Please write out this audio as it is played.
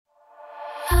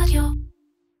רדיו.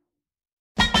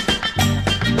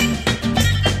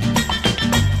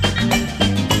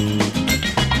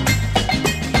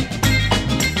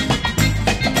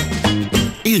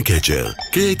 אירקצ'ר,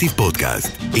 קריאיטיב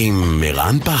פודקאסט, עם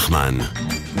מירן פחמן.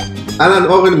 אהלן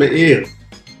אורן מאיר.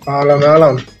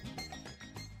 אהלן.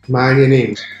 מה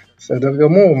העניינים? בסדר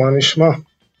גמור, מה נשמע?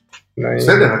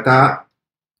 בסדר, אתה...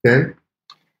 כן?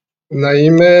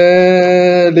 נעים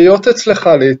להיות אצלך,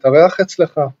 להתארח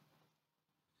אצלך.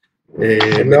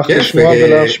 שמח לשמוע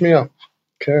ולהשמיע.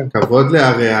 כן. כבוד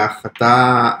לארח,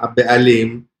 אתה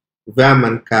הבעלים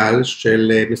והמנכ"ל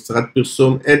של משרד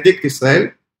פרסום אדיקט ישראל?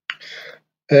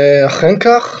 אכן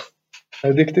כך,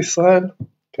 אדיקט ישראל,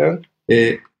 כן.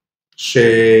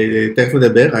 שתכף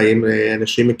נדבר, האם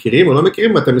אנשים מכירים או לא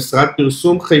מכירים, ואתה משרד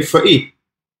פרסום חיפאי,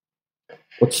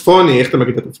 או צפוני, איך אתה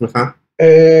מגיד את עצמך?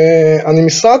 אני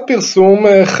משרד פרסום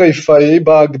חיפאי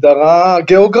בהגדרה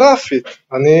גיאוגרפית,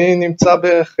 אני נמצא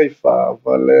בחיפה,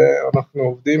 אבל אנחנו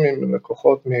עובדים עם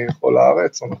לקוחות מכל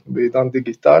הארץ, אנחנו בעידן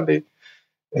דיגיטלי,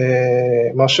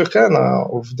 מה שכן,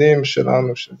 העובדים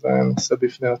שלנו, שזה נושא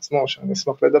בפני עצמו, שאני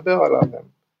אשמח לדבר עליו,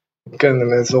 כן,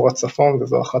 מאזור הצפון,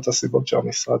 וזו אחת הסיבות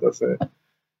שהמשרד הזה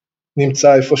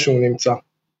נמצא איפה שהוא נמצא.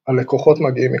 הלקוחות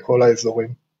מגיעים מכל האזורים.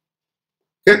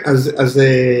 כן, אז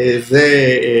זה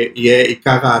יהיה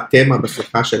עיקר התמה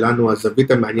בשיחה שלנו,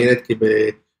 הזווית המעניינת, כי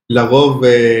לרוב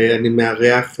אני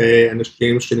מארח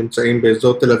אנשים שנמצאים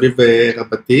באזור תל אביב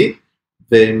רבתי,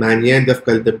 ומעניין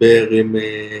דווקא לדבר עם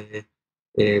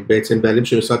בעצם בעלים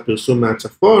של משרד פרסום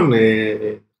מהצפון,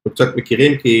 אנחנו קצת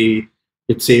מכירים כי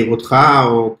בצעירותך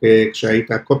או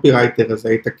כשהיית קופירייטר, אז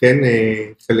היית כן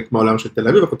חלק מהעולם של תל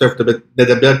אביב, וכותב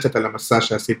לדבר קצת על המסע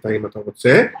שעשית אם אתה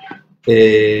רוצה,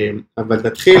 אבל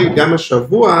נתחיל גם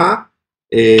השבוע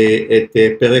את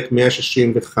פרק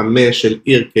 165 של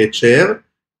אירקצ'ר,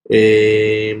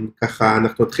 ככה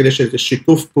אנחנו נתחיל, יש איזה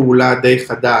שיתוף פעולה די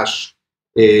חדש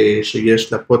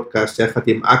שיש לפודקאסט יחד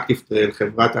עם אקטיבטרייל,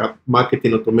 חברת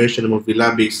המרקטינג אוטומיישן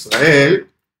המובילה בישראל,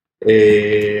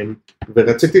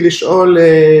 ורציתי לשאול,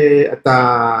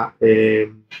 אתה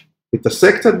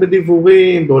מתעסק קצת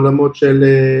בדיבורים, בעולמות של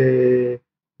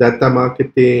דאטה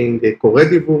מרקטינג, קורא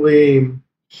דיבורים?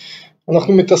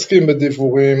 אנחנו מתעסקים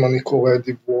בדיבורים, אני קורא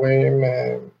דיבורים,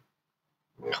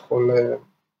 יכול...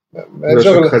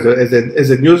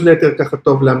 איזה ניוזלטר ככה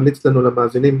טוב להמליץ לנו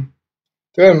למאזינים?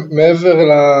 תראה, מעבר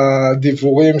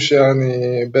לדיבורים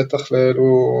שאני בטח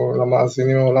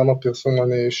למאזינים מעולם הפרסום,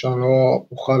 שאני לא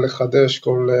אוכל לחדש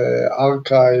כל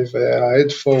ארכייב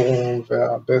וההד פורום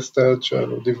והבסט אד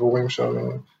שלו, דיבורים שאני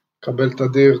מקבל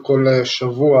תדיר כל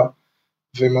שבוע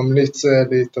וממליץ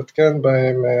להתעדכן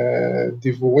בהם,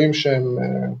 דיבורים שהם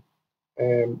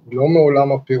לא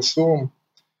מעולם הפרסום,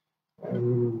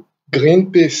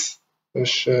 גרינפיס,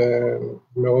 יש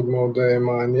מאוד מאוד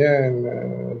מעניין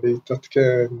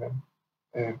להתעדכן,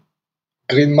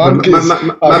 גרין מנקיז,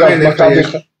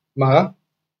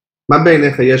 מה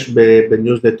בעיניך יש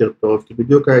בניוזלטר טוב? כי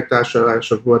בדיוק הייתה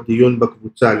השבוע דיון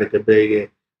בקבוצה לגבי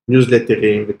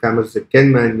ניוזלטרים, וכמה זה כן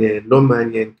מעניין, לא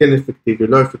מעניין, כן אפקטיבי,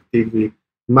 לא אפקטיבי,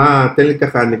 תן לי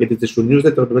ככה נגיד איזשהו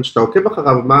ניוזלטר, באמת שאתה עוקב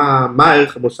אחריו, מה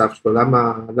הערך המוסף שלו,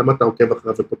 למה אתה עוקב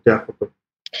אחריו ופותח אותו?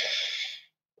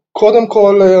 קודם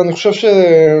כל, אני חושב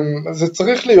שזה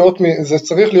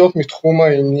צריך להיות מתחום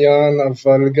העניין,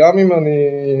 אבל גם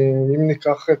אם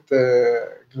ניקח את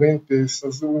גרינפיס,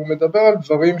 אז הוא מדבר על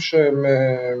דברים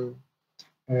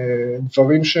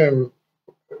שהם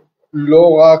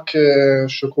לא רק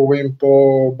שקורים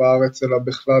פה בארץ, אלא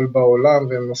בכלל בעולם,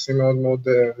 והם נושאים מאוד מאוד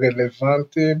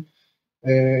רלוונטיים.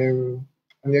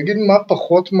 אני אגיד מה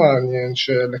פחות מעניין,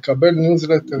 שלקבל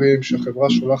ניוזלטרים, שחברה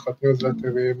שולחת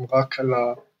ניוזלטרים רק על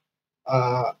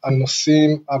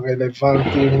הנושאים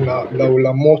הרלוונטיים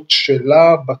לעולמות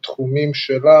שלה, בתחומים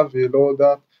שלה, והיא לא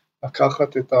יודעת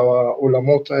לקחת את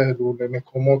העולמות האלו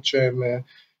למקומות שהם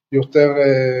יותר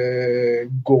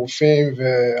גורפים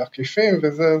ועקיפים,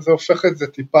 וזה הופך את זה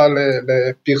טיפה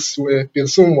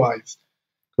לפרסום ווייז.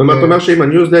 כלומר, אתה אומר שאם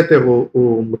הניוזלטר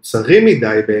הוא מוצרי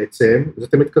מדי בעצם, אז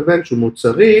אתה מתכוון שהוא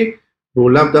מוצרי,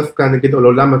 והוא לאו דווקא נגיד על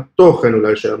עולם התוכן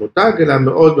אולי של המותג, אלא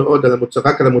מאוד מאוד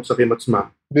רק על המוצרים עצמם.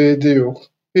 בדיוק,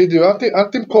 אל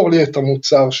תמכור לי את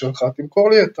המוצר שלך, תמכור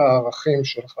לי את הערכים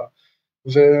שלך,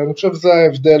 ואני חושב שזה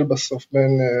ההבדל בסוף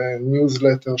בין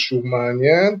ניוזלטר שהוא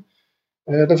מעניין,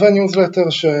 לבין ניוזלטר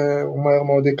שהוא מהר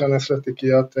מאוד ייכנס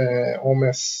לתיקיית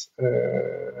עומס,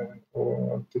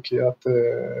 או תיקיית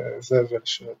זבל,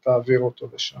 שתעביר אותו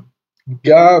לשם.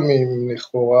 גם אם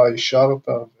לכאורה אישרת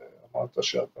ואמרת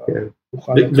שאתה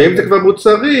מוכן... ואם זה כבר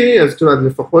מוצרי, אז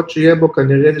לפחות שיהיה בו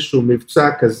כנראה איזשהו מבצע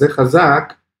כזה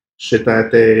חזק,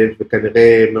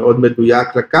 וכנראה מאוד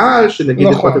מדויק לקהל, שנגיד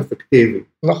יכול להיות אפקטיבי.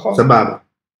 נכון. סבבה.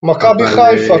 מכבי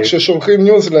חיפה, כששולחים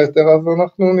ניוזלטר, אז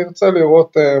אנחנו נרצה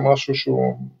לראות משהו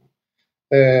שהוא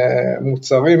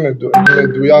מוצרי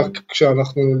מדויק,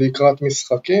 כשאנחנו לקראת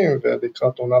משחקים,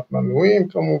 ולקראת עונת מנויים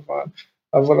כמובן,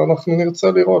 אבל אנחנו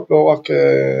נרצה לראות לא רק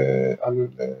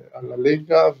על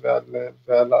הליגה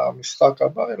ועל המשחק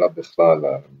הבא, אלא בכלל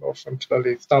באופן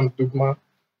כללי. סתם דוגמה,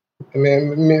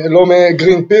 לא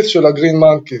מגרין פיס של הגרין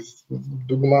מנקיז,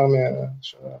 דוגמה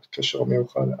מהקשר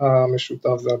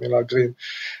המשותף זה המילה גרין,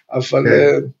 אבל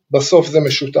בסוף זה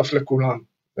משותף לכולם,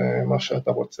 מה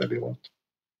שאתה רוצה לראות,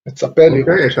 מצפה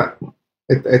לראות.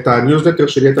 את הניוזלטר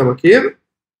שלי אתה מכיר?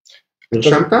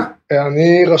 נרשמת?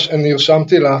 אני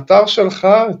נרשמתי לאתר שלך,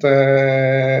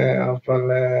 אבל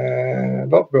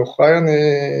לא, באוחי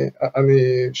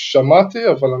אני שמעתי,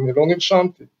 אבל אני לא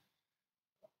נרשמתי.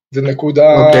 זה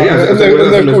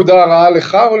נקודה רעה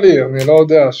לך או לי, אני לא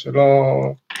יודע,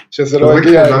 שזה לא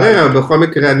הגיע. בכל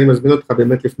מקרה אני מזמין אותך,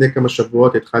 באמת לפני כמה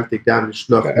שבועות התחלתי גם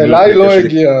לשלוח. אליי לא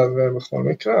הגיע, ובכל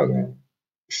מקרה אני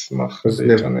אשמח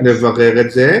להיכנס. נברר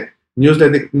את זה.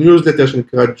 ניוזלטר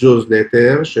שנקרא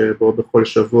ג'וזלטר, שבו בכל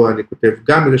שבוע אני כותב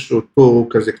גם איזשהו טור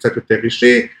כזה קצת יותר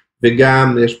אישי,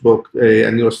 וגם יש בו,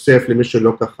 אני אוסף למי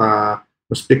שלא ככה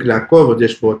מספיק לעקוב, אז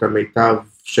יש בו את המיטב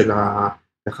של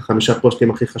 5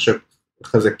 פוסטים הכי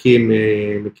חזקים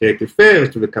מקריאטיב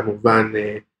פרסט, וכמובן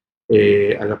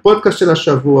על הפודקאסט של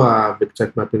השבוע,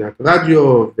 וקצת מהפינת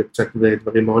רדיו, וקצת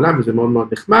דברים מהעולם, וזה מאוד מאוד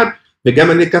נחמד,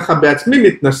 וגם אני ככה בעצמי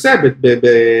מתנסה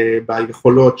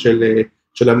ביכולות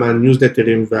של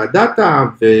הניוזלטרים והדאטה,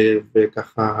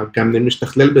 וככה גם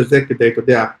משתכלל בזה כדי, אתה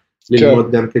יודע,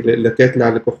 ללמוד גם כדי לתת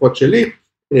ללקוחות שלי,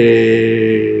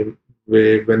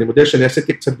 ואני מודה שאני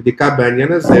עשיתי קצת בדיקה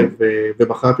בעניין הזה,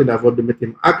 ובחרתי לעבוד באמת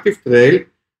עם אקטיבטרייל,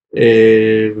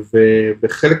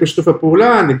 וחלק משיתוף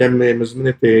הפעולה, אני גם מזמין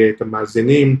את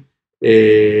המאזינים,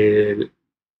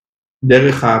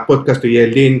 דרך הפודקאסט יהיה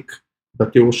לינק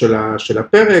בתיאור של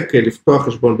הפרק, לפתוח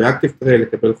חשבון באקטיבטרייל,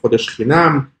 לקבל חודש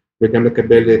חינם, וגם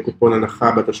לקבל קופון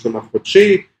הנחה בתשלום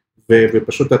החודשי,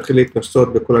 ופשוט להתחיל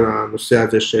להתנסות בכל הנושא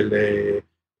הזה של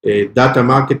דאטה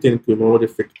מרקטינג, כי הוא מאוד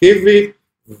אפקטיבי,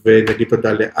 ונגיד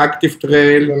תודה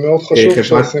לאקטיבטרייל. זה מאוד חשוב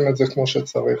שעושים את זה כמו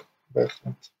שצריך,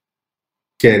 בהחלט.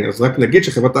 כן, אז רק נגיד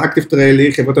שחברת האקטיבטרייל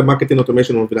היא חברת המרקטינג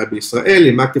אוטומיישן המובילה בישראל,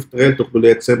 עם אקטיבטרייל תוכלו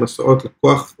לייצר מסעות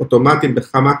לקוח אוטומטיים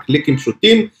בכמה קליקים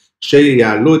פשוטים,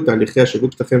 שיעלו את תהליכי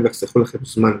השיווק שלכם ויחסכו לכם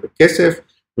זמן וכסף,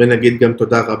 ונגיד גם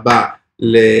תודה רבה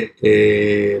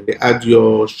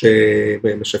לאדיו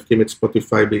שמשווקים את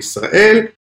ספוטיפיי בישראל,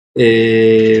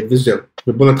 וזהו,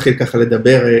 ובואו נתחיל ככה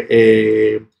לדבר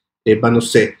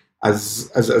בנושא.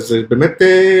 אז באמת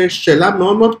שאלה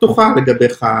מאוד מאוד פתוחה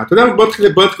לגביך, אתה יודע,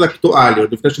 בוא נתחיל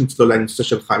אקטואליות, לפני שנצלול לנושא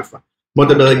של חיפה, בוא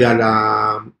נדבר רגע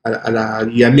על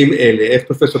הימים אלה, איך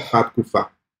תופס אותך התקופה?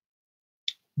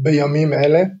 בימים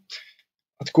אלה,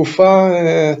 התקופה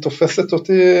תופסת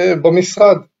אותי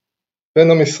במשרד,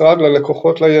 בין המשרד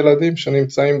ללקוחות לילדים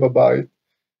שנמצאים בבית,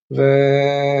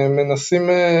 ומנסים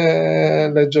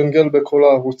לג'נגל בכל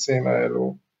הערוצים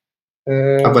האלו.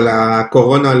 אבל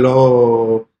הקורונה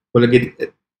לא, בוא נגיד,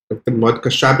 מאוד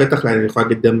קשה בטח, אני יכול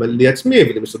להגיד גם לי עצמי,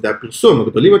 ולמשרדי הפרסום,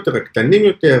 הגדולים יותר, הקטנים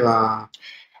יותר,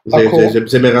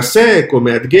 זה מרסק או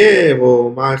מאתגר,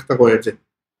 או מה, איך אתה רואה את זה?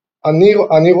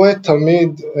 אני רואה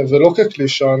תמיד, ולא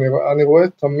כקלישה, אני רואה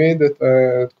תמיד את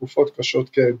תקופות קשות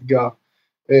כאתגר.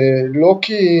 לא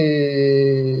כי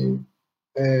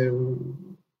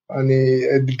אני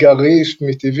אתגריסט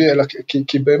מטבעי, אלא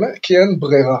כי באמת, כי אין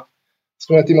ברירה. זאת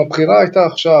אומרת, אם הבחירה הייתה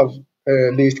עכשיו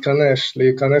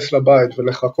להיכנס לבית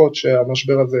ולחכות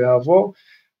שהמשבר הזה יעבור,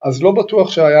 אז לא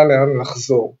בטוח שהיה לאן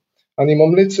לחזור. אני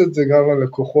ממליץ את זה גם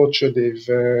ללקוחות שלי,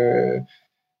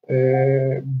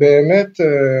 ובאמת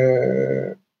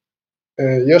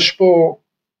יש פה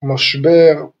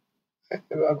משבר,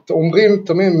 אומרים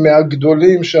תמיד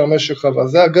מהגדולים שהמשק חווה,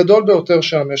 זה הגדול ביותר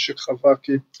שהמשק חווה,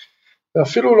 כי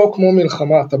אפילו לא כמו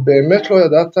מלחמה, אתה באמת לא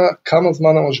ידעת כמה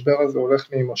זמן המשבר הזה הולך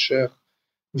להימשך,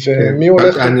 ומי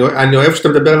הולך... אני אוהב שאתה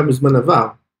מדבר עליו בזמן עבר.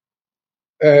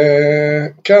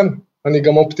 כן, אני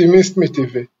גם אופטימיסט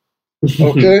מטבעי,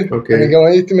 אוקיי? אני גם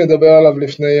הייתי מדבר עליו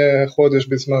לפני חודש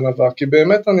בזמן עבר, כי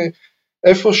באמת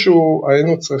איפשהו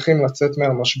היינו צריכים לצאת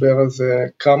מהמשבר הזה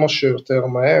כמה שיותר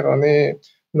מהר,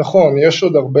 נכון, יש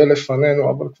עוד הרבה לפנינו,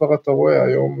 אבל כבר אתה רואה,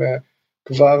 היום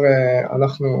כבר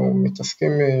אנחנו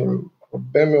מתעסקים עם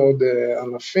הרבה מאוד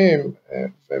ענפים,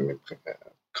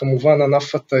 וכמובן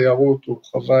ענף התיירות, הוא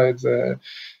חווה את זה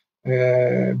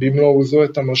במלוא עוזו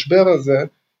את המשבר הזה,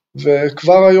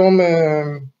 וכבר היום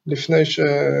לפני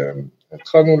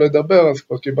התחלנו לדבר, אז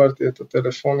כבר קיבלתי את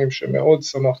הטלפונים שמאוד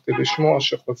שמחתי לשמוע,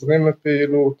 שחוזרים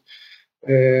לפעילות,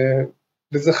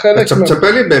 וזה חלק... אז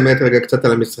תספר לי באמת רגע קצת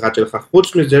על המשרד שלך,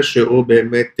 חוץ מזה שהוא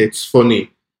באמת צפוני,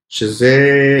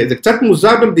 שזה קצת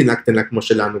מוזר במדינה קטנה כמו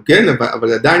שלנו, כן?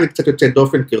 אבל עדיין קצת יוצא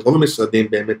דופן, כי רוב המשרדים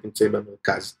באמת נמצאים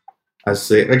במרכז.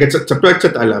 אז רגע, תספר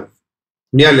קצת עליו.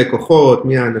 מי הלקוחות,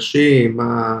 מי האנשים,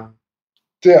 מה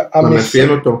מאפיין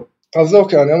אותו? אז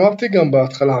אוקיי, אני אמרתי גם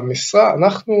בהתחלה,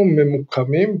 אנחנו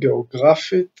ממוקמים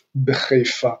גיאוגרפית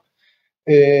בחיפה.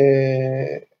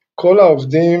 כל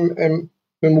העובדים הם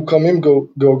ממוקמים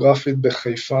גיאוגרפית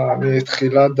בחיפה.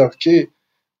 מתחילת דרכי,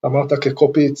 אמרת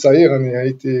כקופי צעיר, אני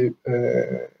הייתי,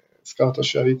 הזכרת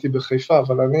שהייתי בחיפה,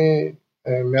 אבל אני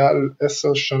מעל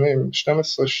 10 שנים,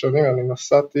 12 שנים, אני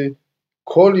נסעתי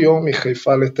כל יום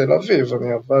מחיפה לתל אביב,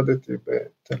 אני עבדתי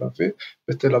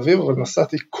בתל אביב, אבל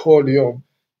נסעתי כל יום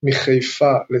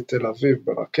מחיפה לתל אביב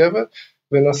ברכבת,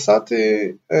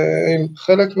 ונסעתי עם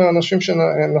חלק מהאנשים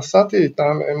שנסעתי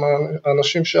איתם, הם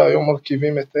האנשים שהיום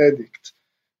מרכיבים את אדיקט,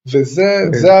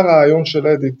 וזה הרעיון של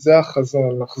אדיקט, זה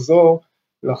החזון, לחזור.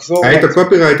 היית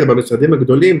קופירייטר במשרדים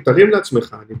הגדולים, תרים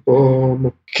לעצמך, אני פה...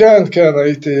 כן,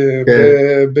 הייתי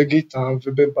בגיטם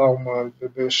ובבאומן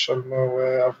ובשלמו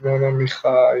אבנון עמיחי,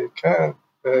 כן,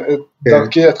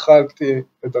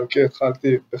 דרכי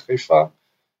התחלתי בחיפה,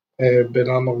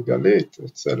 בלה מרגלית,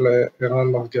 אצל ערן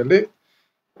מרגלית,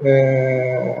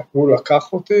 הוא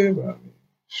לקח אותי, ואני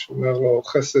שומר לו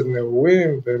חסד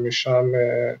נעורים, ומשם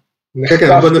נחתכתי.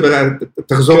 כן, בוא נדבר,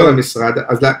 תחזור על המשרד,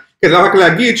 אז כן, לא רק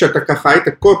להגיד שאתה ככה היית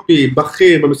קופי,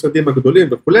 בכיר במשרדים הגדולים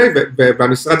וכולי,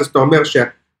 והמשרד אז אתה אומר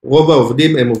שרוב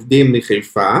העובדים הם עובדים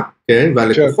מחיפה, כן,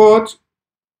 והלקוחות?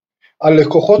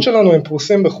 הלקוחות שלנו הם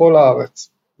פרוסים בכל הארץ.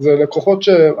 זה לקוחות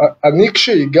שאני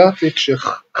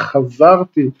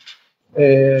כשחזרתי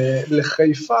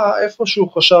לחיפה, איפשהו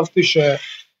חשבתי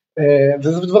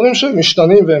וזה דברים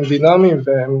שמשתנים והם דינמיים,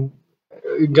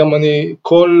 גם אני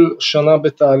כל שנה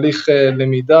בתהליך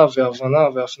למידה והבנה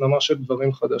והפנמה של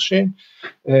דברים חדשים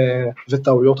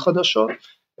וטעויות חדשות,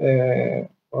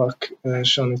 רק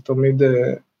שאני תמיד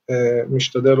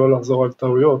משתדל לא לחזור על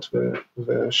טעויות,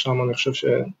 ושם אני חושב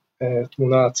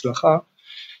שתמונה הצלחה.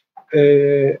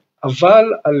 אבל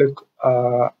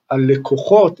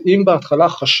הלקוחות, אם בהתחלה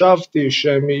חשבתי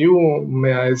שהם יהיו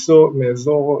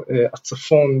מאזור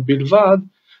הצפון בלבד,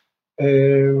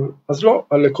 אז לא,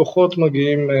 הלקוחות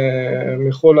מגיעים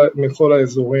מכל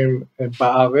האזורים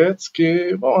בארץ, כי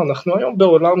אנחנו היום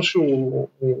בעולם שהוא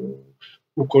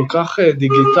כל כך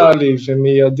דיגיטלי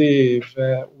ומיידי,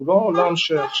 והוא לא עולם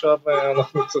שעכשיו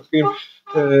אנחנו צריכים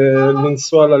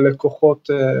לנסוע ללקוחות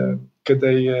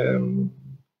כדי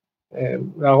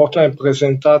להראות להם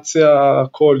פרזנטציה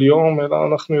כל יום, אלא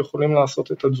אנחנו יכולים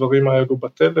לעשות את הדברים האלו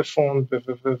בטלפון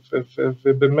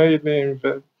ובמיילים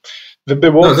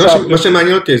ובוואטסאפ. מה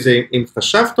שמעניין אותי זה אם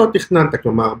חשבת או תכננת,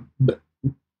 כלומר,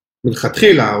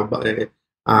 מלכתחילה,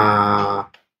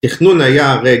 התכנון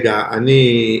היה, רגע,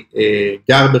 אני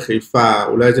גר בחיפה,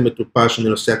 אולי זה מטופש שאני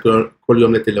נוסע כל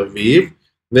יום לתל אביב,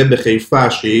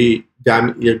 ובחיפה שהיא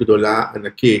גם עיר גדולה,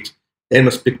 ענקית, אין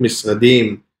מספיק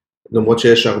משרדים, למרות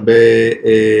שיש הרבה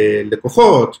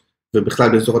לקוחות, ובכלל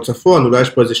באזור הצפון, אולי יש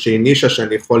פה איזושהי נישה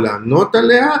שאני יכול לענות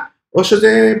עליה, או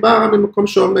שזה בא ממקום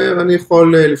שאומר, אני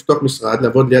יכול לפתוח משרד,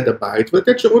 לעבוד ליד הבית,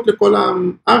 ולתת שירות לכל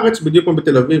הארץ, בדיוק כמו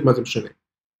בתל אביב, מה זה משנה?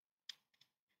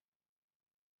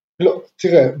 לא,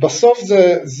 תראה, בסוף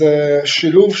זה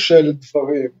שילוב של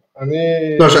דברים.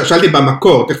 לא, שאלתי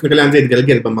במקור, תכף נראה לאן זה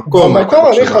יתגלגל, במקור.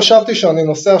 במקור אני חשבתי שאני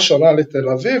נוסע שנה לתל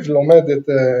אביב,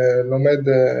 לומד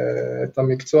את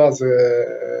המקצוע הזה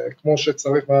כמו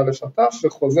שצריך מאלף עד תף,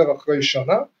 וחוזר אחרי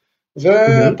שנה,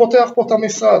 ופותח פה את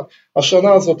המשרד.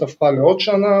 השנה הזאת הפכה לעוד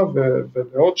שנה,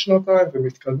 ולעוד שנתיים,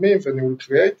 ומתקדמים, וניהול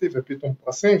קריאייטיב, ופתאום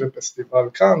פרסים, ופסטיבל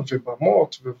כאן,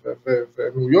 ובמות,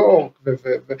 וניו יורק,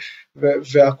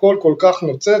 והכל כל כך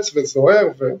נוצץ וזוהר,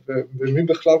 ומי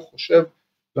בכלל חושב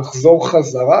לחזור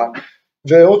חזרה,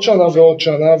 ועוד שנה ועוד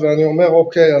שנה, ואני אומר,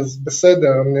 אוקיי, אז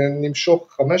בסדר, נמשוך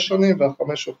 5 שנים, וה5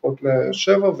 הופכות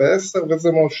ל7 ו10,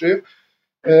 וזה ממשיך,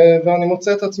 ואני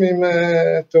מוצא את עצמי עם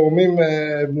תאומים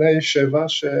בני 7,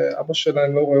 שאבא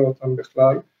שלהם לא רואה אותם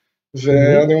בכלל,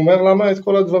 ואני אומר, למה את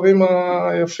כל הדברים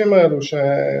היפים האלו,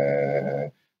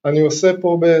 שאני עושה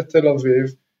פה בתל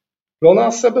אביב, לא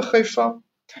נעשה בחיפה?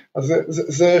 אז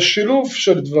זה שילוב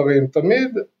של דברים,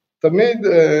 תמיד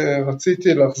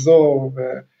רציתי לחזור,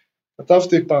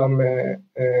 וכתבתי פעם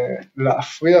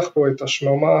להפריח פה את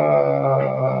השממה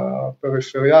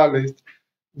הפריפריאלית,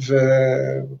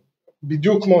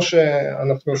 ובדיוק כמו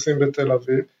שאנחנו עושים בתל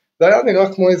אביב, זה היה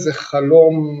נראה כמו איזה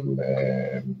חלום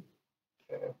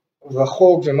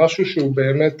רחוק ומשהו שהוא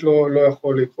באמת לא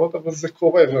יכול לקרות, אבל זה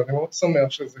קורה, ואני מאוד שמח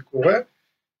שזה קורה.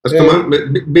 אז אתה אומר,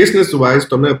 ביזנס ווייז,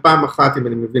 אתה אומר פעם אחת, אם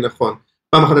אני מבין נכון,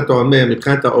 פעם אחת אתה אומר,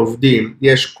 מבחינת העובדים,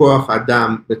 יש כוח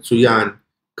אדם מצוין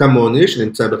כמוני,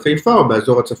 שנמצא בחיפה או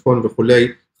באזור הצפון וכולי,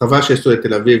 חבל שיסו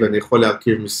לתל אביב, ואני יכול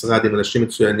להרכיב משרד עם אנשים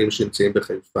מצוינים שנמצאים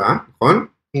בחיפה, נכון?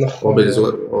 נכון. או באזור,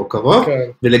 או קרוב,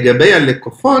 כן. ולגבי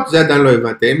הלקוחות, זה עדיין לא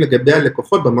הבנתי, אם לגבי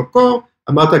הלקוחות במקור,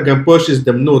 אמרת גם פה יש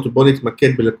הזדמנות, בוא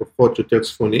נתמקד בלקוחות יותר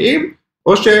צפוניים,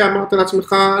 או שאמרת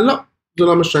לעצמך, לא, זה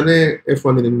לא משנה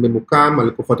איפה אני ממוקם,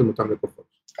 הלקוחות הם אותם לקוחות.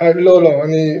 לא,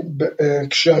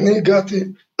 כשאני הגעתי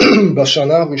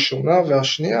בשנה הראשונה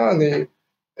והשנייה, אני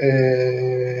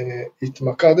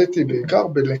התמקדתי בעיקר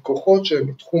בלקוחות שהם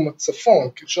מתחום הצפון,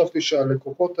 כי חשבתי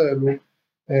שהלקוחות האלו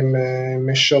הם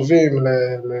משווים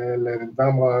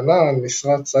לאדם רענן,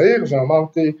 משרד צעיר,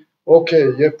 ואמרתי, אוקיי,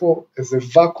 יהיה פה איזה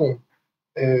וקום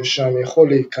שאני יכול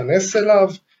להיכנס אליו,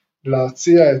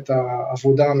 להציע את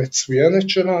העבודה המצוינת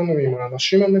שלנו, עם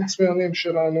האנשים המצוינים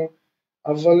שלנו,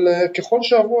 אבל ככל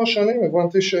שעברו השנים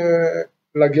הבנתי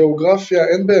שלגיאוגרפיה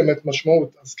אין באמת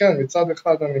משמעות, אז כן, מצד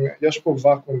אחד יש פה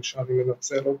וקום שאני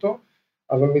מנצל אותו,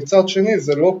 אבל מצד שני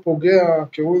זה לא פוגע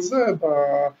כהוא זה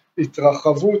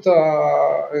בהתרחבות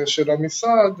של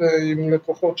המשרד עם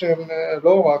לקוחות שהם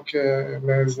לא רק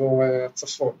מאזור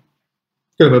הצפון.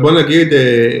 כן, אבל בוא נגיד,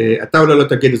 אתה אולי לא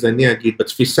תגיד, אז אני אגיד,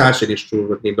 בתפיסה שלי,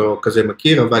 שוב, אני לא כזה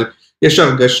מכיר, אבל יש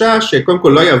הרגשה שקודם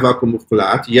כל לא היה ואקום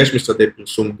מוחלט, יש משרדי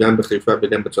פרסום גם בחיפה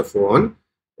וגם בצפון,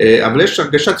 אבל יש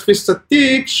הרגשה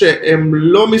תפיסתית שהם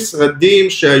לא משרדים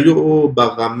שהיו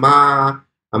ברמה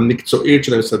המקצועית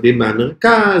של המשרדים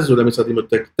מהמרכז, אולי משרדים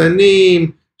יותר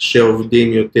קטנים,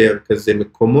 שעובדים יותר כזה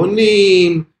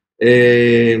מקומונים,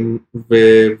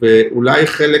 ואולי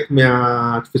חלק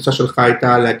מהתפיסה שלך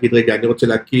הייתה להגיד, רגע, אני רוצה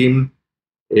להקים,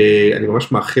 אני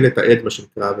ממש מאכיל את העד, מה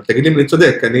שנקרא, אבל תגיד לי אם אני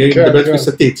צודק, אני מדבר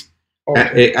תפיסתית.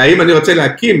 האם אני רוצה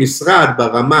להקים משרד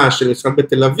ברמה של משרד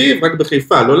בתל אביב, רק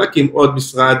בחיפה, לא להקים עוד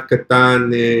משרד קטן,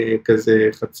 כזה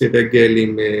חצי רגל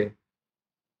עם,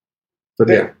 אתה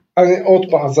יודע. עוד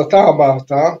פעם, אז אתה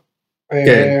אמרת,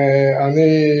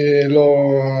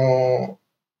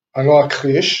 אני לא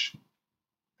אכחיש,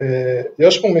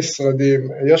 יש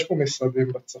פה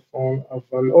משרדים בצפון,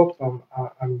 אבל עוד פעם,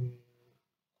 אני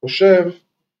חושב,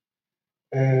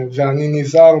 ואני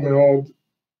נזהר מאוד,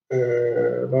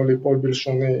 לא ליפול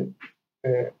בלשוני,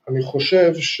 אני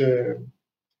חושב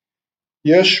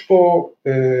שיש פה,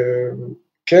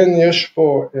 כן יש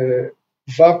פה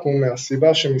וקום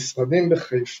מהסיבה שמשרדים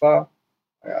בחיפה,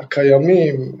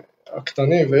 הקיימים,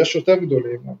 הקטנים, ויש יותר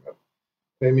גדולים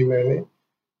ממני,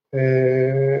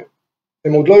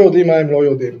 הם עוד לא יודעים מה הם לא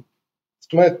יודעים.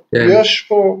 זאת אומרת,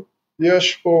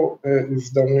 יש פה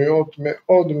הזדמנויות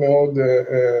מאוד מאוד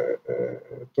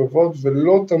טובות,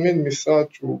 ולא תמיד משרד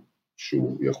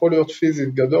שהוא יכול להיות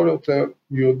פיזית גדול יותר,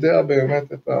 יודע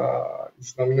באמת את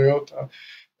ההזדמנויות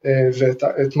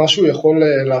ואת מה שהוא יכול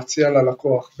להציע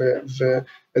ללקוח,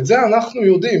 ואת זה אנחנו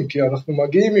יודעים, כי אנחנו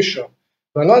מגיעים משם,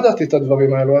 ואני לא ידעתי את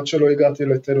הדברים האלו עד שלא הגעתי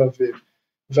לתל אביב,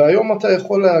 והיום אתה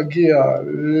יכול להגיע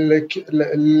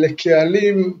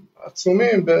לקהלים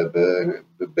עצומים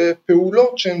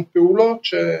בפעולות שהן פעולות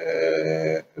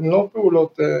שהן לא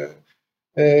פעולות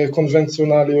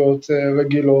קונבנציונליות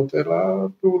רגילות, אלא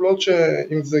פעולות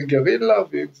שאם זה גרילה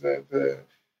ואם זה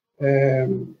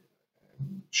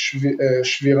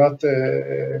שבירת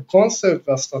קונספט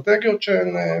ואסטרטגיות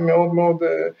שהן מאוד מאוד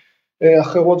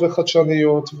אחרות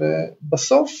וחדשניות,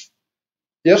 ובסוף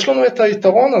יש לנו את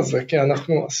היתרון הזה, כי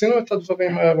אנחנו עשינו את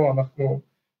הדברים האלו, אנחנו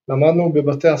למדנו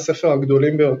בבתי הספר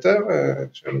הגדולים ביותר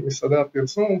של משרדי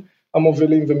הפרסום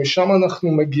המובילים, ומשם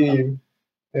אנחנו מגיעים.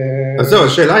 אז זהו,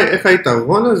 השאלה היא איך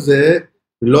היתרון הזה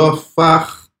לא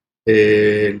הפך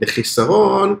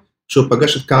לחיסרון, שהוא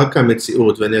פגש את קרקע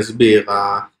המציאות, ואני אסביר,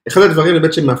 אחד הדברים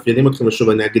באמת שמאפיינים אתכם, ושוב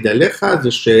אני אגיד עליך, זה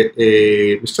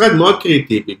שמשרד מאוד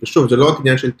קריאטיבי, ושוב זה לא רק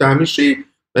עניין של טעם אישי,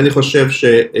 ואני חושב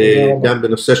שגם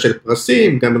בנושא של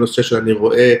פרסים, גם בנושא של אני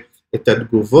רואה את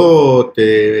התגובות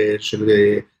של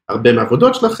הרבה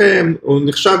מהעבודות שלכם, הוא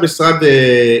נחשב משרד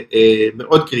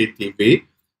מאוד קריאטיבי,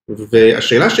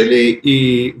 והשאלה שלי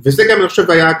היא, וזה גם אני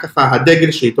חושב היה ככה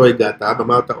הדגל שאיתו הגעת,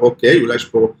 אמרת אוקיי, אולי יש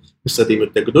פה משרדים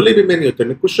יותר גדולים ממני, יותר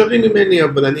מקושרים ממני,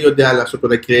 אבל אני יודע לעשות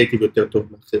אולי קריאטיב יותר טוב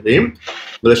מאחרים,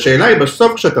 אבל השאלה היא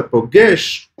בסוף כשאתה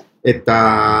פוגש את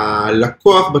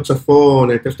הלקוח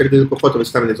בצפון, את תגיד לקוחות, אבל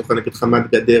סתם אני זוכר נגיד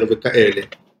חמת גדר וכאלה,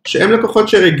 שהם לקוחות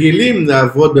שרגילים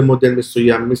לעבוד במודל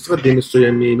מסוים, משרדים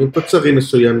מסוימים, עם תוצרים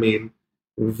מסוימים,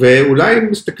 ואולי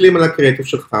הם מסתכלים על הקריאטיב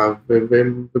שלך,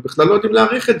 ובכלל לא יודעים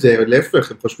להעריך את זה,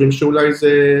 להפך, הם חושבים שאולי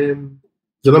זה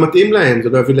לא מתאים להם, זה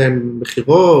לא יביא להם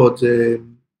מחירות, זה...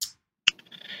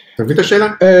 תביא את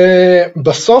השאלה?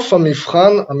 בסוף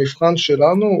המבחן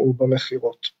שלנו הוא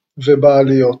במחירות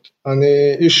ובעליות.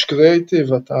 אני איש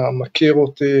קריאיטיב, אתה מכיר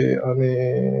אותי,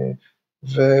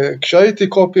 וכשהייתי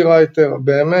קופירייטר,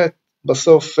 באמת,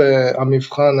 בסוף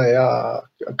המבחן היה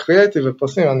קריאיטיב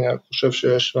ופרסים, אני חושב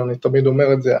שיש, ואני תמיד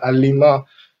אומר את זה, הלימה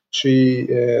שהיא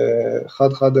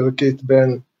חד ערכית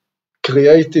בין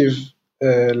קריאיטיב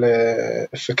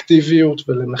לאפקטיביות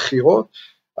ולמחירות,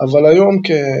 אבל היום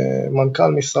כמנכ"ל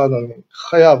משרד אני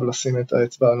חייב לשים את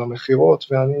האצבע על המחירות,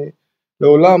 ואני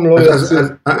לעולם לא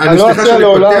אעשה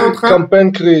לעולם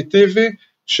קמפיין קריאיטיבי,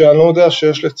 שאני לא יודע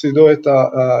שיש לצידו את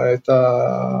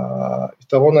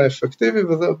היתרון האפקטיבי,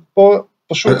 וזה פה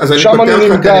פשוט, שם אני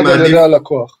נמדד על ידי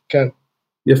הלקוח, כן.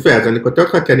 יפה, אז אני כותב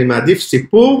אותך, כי אני מעדיף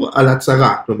סיפור על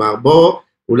הצהרה, כלומר בוא,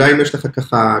 אולי אם יש לך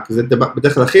ככה, כי זה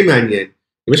בדרך כלל הכי מעניין,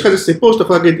 אם יש לך איזה סיפור שאתה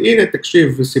יכול להגיד, הנה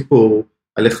תקשיב סיפור,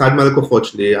 על אחד מהלקוחות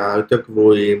שלי, היותר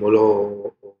קבועים או לא,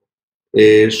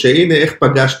 שהנה איך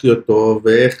פגשתי אותו,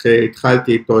 ואיך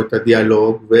התחלתי איתו את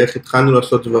הדיאלוג, ואיך התחלנו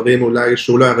לעשות דברים אולי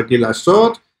שהוא לא היה רגיל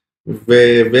לעשות,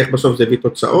 ואיך בסוף זה הביא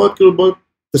תוצאות, כאילו בוא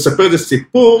תספר איזה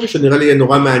סיפור שנראה לי יהיה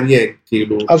נורא מעניין,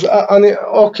 כאילו. אז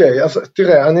אוקיי, אז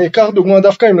תראה, אני אקח דוגמה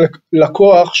דווקא עם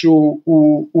לקוח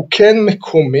שהוא כן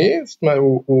מקומי, זאת אומרת,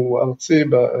 הוא ארצי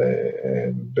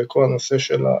בכל הנושא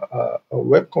של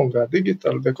הוובקום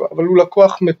והדיגיטל, אבל הוא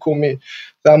לקוח מקומי,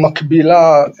 זה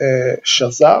המקבילה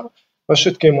שזר,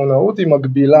 רשת קמעונאות היא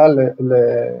מקבילה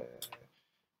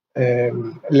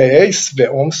לאייס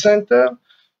והום סנטר,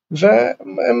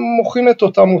 והם מוכרים את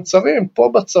אותם מוצרים,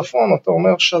 פה בצפון אתה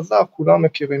אומר שזר, כולם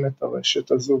מכירים את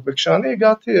הרשת הזו, וכשאני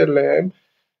הגעתי אליהם,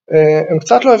 הם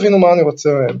קצת לא הבינו מה אני רוצה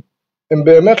מהם, הם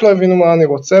באמת לא הבינו מה אני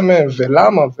רוצה מהם,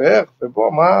 ולמה, ואיך,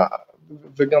 ובוא, מה,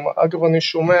 וגם אגב אני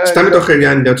שומע... סתם מתוך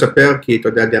העניין, אני אספר, כי אתה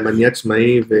יודע, גם אני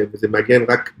עצמאי, וזה מגן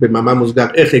רק במאמר מוסגר,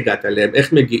 איך הגעת אליהם,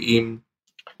 איך מגיעים,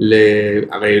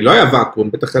 הרי לא היה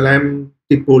ואקום, בטח להם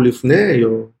טיפול לפני,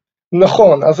 או...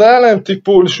 נכון, אז היה להם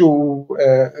טיפול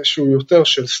שהוא יותר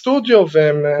של סטודיו,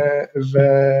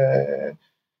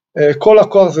 וכל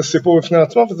לקוח זה סיפור בפני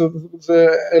עצמו,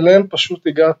 ואליהם פשוט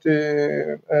הגעתי,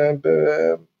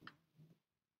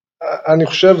 אני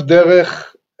חושב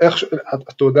דרך,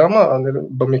 אתה יודע מה,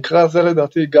 במקרה הזה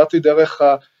לדעתי הגעתי דרך,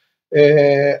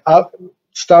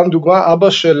 סתם דוגמה, אבא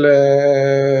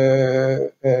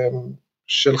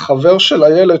של חבר של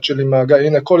הילד שלי מהגע,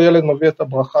 הנה כל ילד מביא את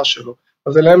הברכה שלו,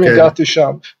 אז אליהם הגעתי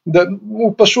שם,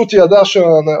 הוא פשוט ידע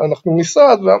שאנחנו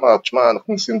משרד, ואמר, תשמע,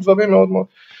 אנחנו עושים דברים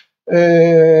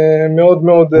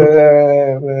מאוד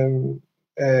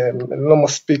לא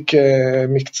מספיק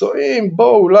מקצועיים,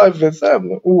 בוא אולי וזה,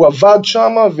 הוא עבד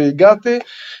שם והגעתי,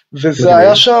 וזה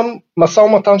היה שם משא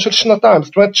ומתן של שנתיים,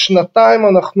 זאת אומרת שנתיים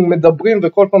אנחנו מדברים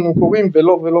וכל פעם הם קוראים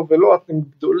ולא, אתם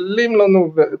גדולים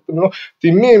לנו ואתם לא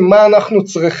תימים, מה אנחנו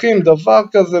צריכים, דבר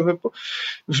כזה,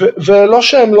 ולא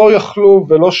שהם לא יכלו,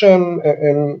 ולא שהם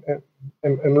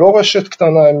הם לא רשת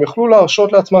קטנה, הם יכלו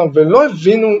להרשות לעצמם, ולא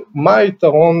הבינו מה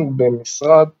היתרון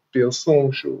במשרד פרסום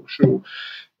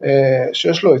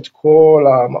שיש לו את כל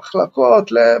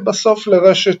המחלקות, בסוף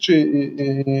לרשת שהיא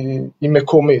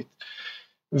מקומית.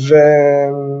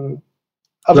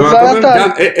 אבל זה היה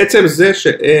תהליך. עצם זה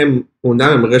שהם,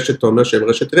 אומנם רשת, אתה אומר שהם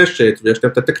רשת, ויש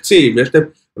להם את התקציב,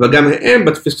 אבל גם הם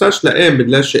בתפיסה שלהם,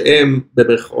 בגלל שהם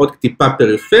במרכאות טיפה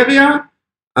פריפריה,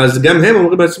 אז גם הם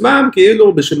אומרים בעצמם,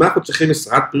 כאילו, בשביל מה אנחנו צריכים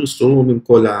משרד פרסום עם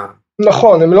כל ה...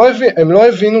 נכון, הם לא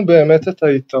הבינו באמת את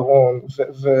היתרון,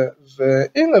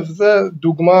 והנה, זה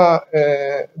דוגמה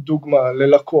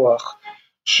ללקוח,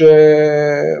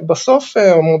 שבסוף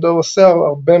המודל עושה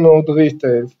הרבה מאוד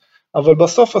ריטייל, אבל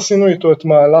בסוף עשינו איתו את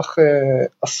מהלך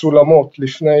הסולמות,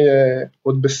 לפני,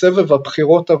 עוד בסבב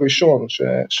הבחירות הראשון,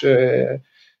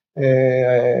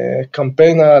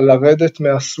 שקמפיינה לרדת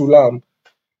מהסולם.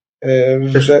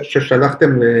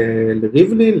 ששלחתם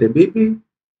לריבלין, לביבי?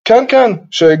 כן,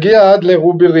 שהגיע עד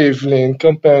לרובי ריבלין,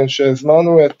 קמפיין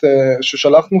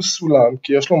ששלחנו סולם,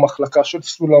 כי יש לו מחלקה של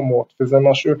סולמות, וזה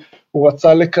משהו הוא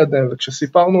רצה לקדם,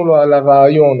 וכשסיפרנו לו על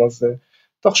הרעיון הזה,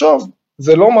 תחשוב,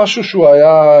 זה לא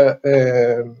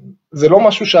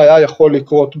משהו שהיה יכול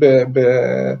לקרות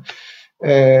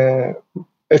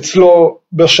אצלו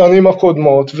בשנים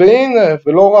הקודמות, והנה,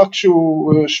 ולא רק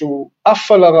שהוא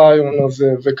עף על הרעיון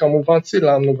הזה, וכמובן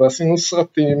צילמנו ועשינו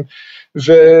סרטים,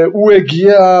 והוא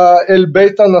הגיע אל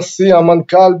בית הנשיא,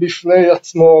 המנכ"ל בפני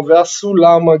עצמו,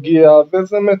 והסולם מגיע,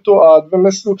 וזה מתועד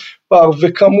ומסופר,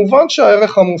 וכמובן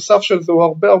שהערך המוסף של זה הוא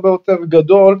הרבה יותר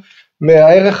גדול,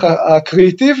 מהערך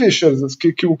הקריאיטיבי של זה,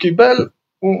 כי הוא קיבל,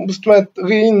 זאת אומרת,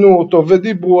 ראינו אותו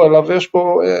ודיברו עליו, ויש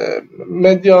פה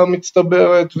מדיה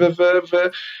מצטברת,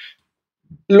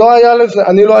 לא היה לזה,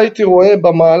 אני לא הייתי רואה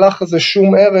במהלך הזה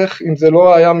שום ערך, אם זה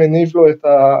לא היה מניב לו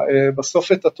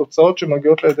בסוף את התוצאות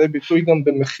שמגיעות לידי ביטוי גם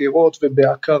במחירות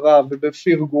ובהכרה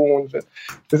ובפרגון,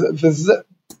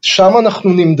 שם אנחנו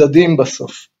נמדדים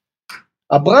בסוף.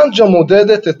 הברנז'ה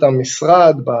מודדת את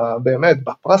המשרד באמת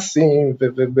בפרסים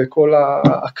ובכל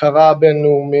ההכרה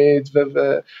הבינלאומית,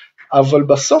 אבל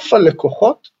בסוף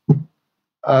הלקוחות,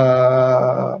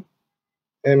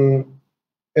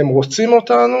 הם רוצים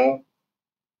אותנו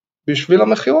בשביל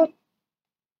המחירות.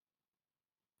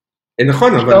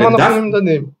 נכון, אבל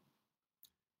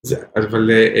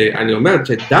אני אומר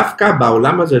שדווקא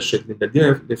בעולם הזה שנמדדים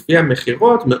לפי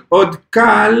המחירות, מאוד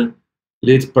קל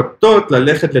להתפתות,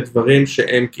 ללכת לדברים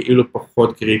שהם כאילו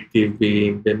פחות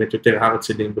קריאטיביים, באמת יותר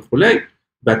הרצליים וכולי,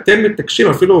 ואתם מתקשים,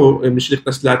 אפילו מי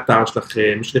שנכנס לאתר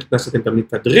שלכם, מי שנכנס, אתם גם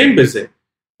מתהדרים בזה.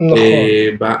 נכון.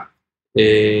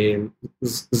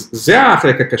 זה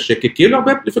החלק הקשה, כי כאילו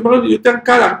הרבה, לפעמים יותר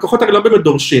קל, הכוחות הרי לא באמת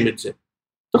דורשים את זה.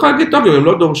 אתה יכול להגיד, טוב, אם הם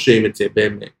לא דורשים את זה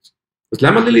באמת, אז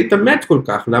למה לי להתאמץ כל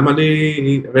כך? למה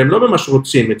לי, הרי הם לא ממש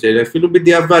רוצים את זה, אפילו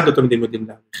בדיעבד לא תמיד יודעים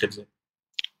להעריך את זה.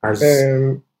 אז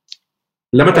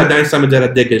למה אתה עדיין שם את זה על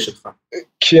הדגל שלך?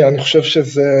 כי אני חושב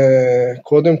שזה,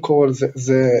 קודם כל,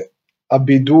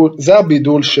 זה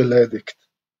הבידול של אדיקט.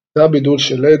 זה הבידול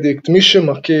של אדיקט. מי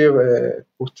שמכיר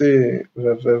אותי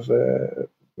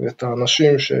ואת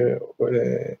האנשים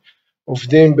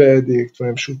שעובדים באדיקט,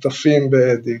 והם שותפים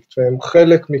באדיקט, והם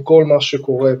חלק מכל מה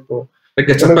שקורה פה.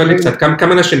 רגע, תספר לי קצת,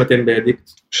 כמה אנשים אתם באדיקט?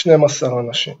 12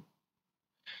 אנשים.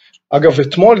 אגב,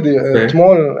 אתמול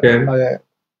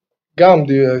גם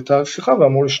הייתה שיחה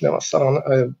ואמרו לי 12,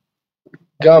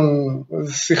 גם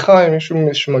שיחה עם מישהו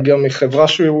שמגיע מחברה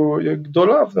שהוא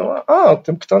גדולה, וזה אומר,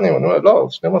 אתם קטנים, אני אומר, לא,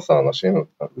 12 אנשים,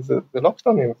 זה לא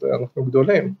קטנים, אנחנו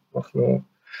גדולים,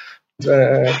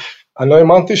 אני לא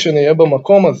האמנתי שנהיה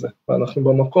במקום הזה, ואנחנו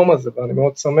במקום הזה, ואני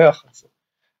מאוד שמח על זה,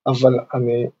 אבל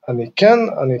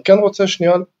אני כן רוצה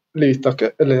שנייה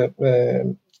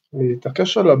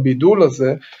להתעקש על הבידול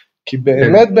הזה, כי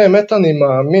באמת אני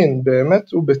מאמין,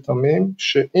 באמת ובתמים,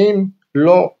 שאם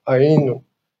לא היינו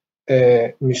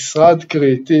משרד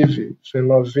קריאטיבי,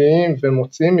 שמביאים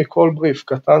ומוציאים מכל בריף,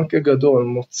 קטן כגדול,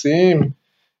 מוציאים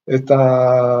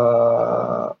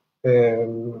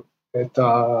את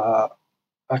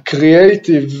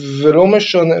הקריאטיב,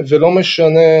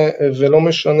 ולא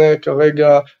משנה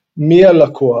כרגע מי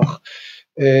הלקוח,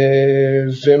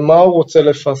 ומה הוא רוצה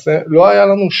לפרסם, לא היה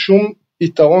לנו שום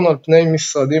יתרון על פני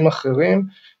משרדים אחרים,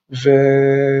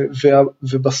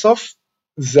 ובסוף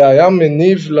זה היה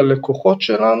מניב ללקוחות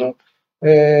שלנו,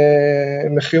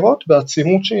 מחירות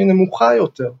בעצימות שהיא נמוכה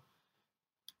יותר.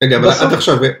 רגע, אבל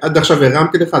עד עכשיו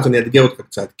הרמתי לך, אז אני אתגר אותך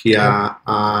קצת, כי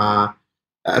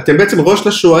אתם בעצם ראש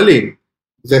לשואלים,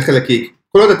 זה חלקי,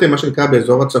 כל עוד אתם מה שנקרא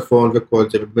באזור הצפון וכל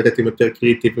זה, ובאמת אתם יותר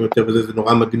קריאיטיביים יותר וזה, זה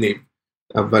נורא מגניב.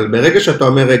 אבל ברגע שאתה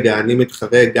אומר, רגע, אני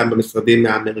מתחרה גם במשרדים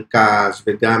מהמרכז,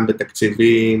 וגם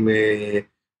בתקציבים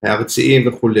הארציים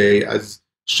וכולי, אז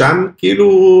שם כאילו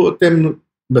אתם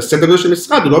בסדר גודל של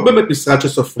משרד, הוא לא באמת משרד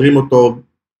שסופרים אותו,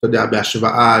 אתה יודע,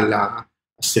 בהשוואה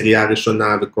לעשירייה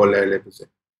הראשונה וכל האלה וזה.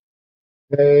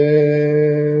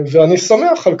 ואני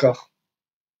שמח על כך,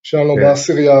 שאני לא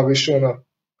בעשירייה הראשונה.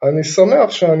 אני שמח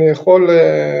שאני יכול,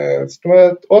 זאת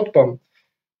אומרת, עוד פעם,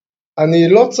 אני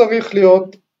לא צריך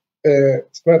להיות,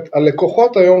 זאת אומרת,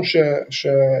 הלקוחות היום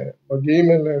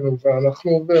שמגיעים אלינו,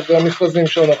 והמכרזים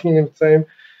שאנחנו נמצאים,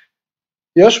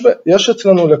 יש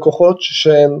אצלנו לקוחות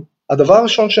שהם, הדבר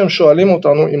הראשון שהם שואלים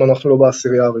אותנו, אם אנחנו לא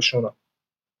בעשירייה הראשונה.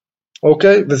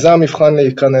 אוקיי? וזה המבחן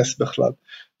להיכנס בכלל.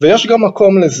 ויש גם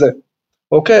מקום לזה.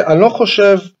 אוקיי? אני לא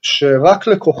חושב שרק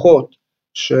לקוחות,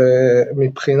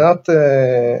 שמבחינה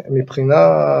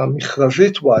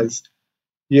מכרזית ווייז,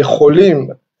 יכולים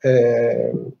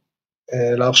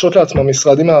להרשות לעצמם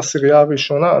משרדים מהעשירייה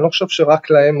הראשונה, אני לא חושב שרק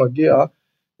להם מגיע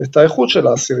את האיכות של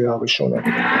העשירייה הראשונה.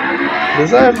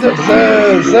 וזה ההבדל,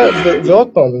 ועוד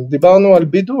פעם, דיברנו על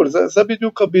בידול, זה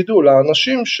בדיוק הבידול,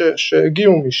 האנשים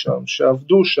שהגיעו משם,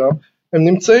 שעבדו שם, הם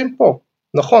נמצאים פה.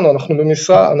 נכון,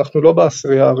 אנחנו לא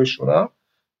בעשירייה הראשונה,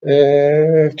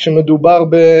 כשמדובר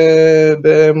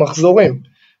במחזורים,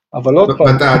 אבל עוד פעם.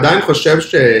 ואתה עדיין חושב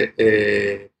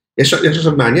יש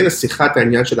עכשיו מעניין לשיחת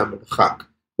העניין של המרחק,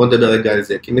 בוא נדבר רגע על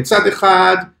זה, כי מצד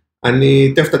אחד,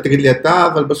 אני תכף תגיד לי אתה,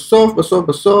 אבל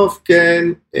בסוף, כן,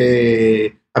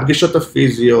 הפגישות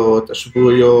הפיזיות,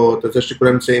 השבועיות, זה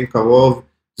שכולם נמצאים קרוב,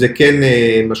 זה כן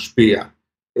משפיע.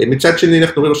 מצד שני,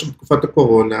 אנחנו רואים עכשיו בתקופת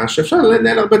הקורונה, שאפשר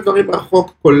לנהל הרבה דברים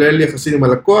רחוק, כולל יחסים עם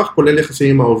הלקוח, כולל יחסים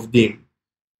עם העובדים.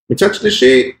 מצד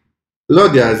שלישי, לא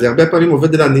יודע, זה הרבה פעמים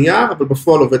עובד על הנייר, אבל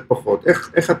בפועל עובד פחות.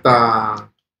 איך אתה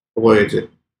רואה את זה?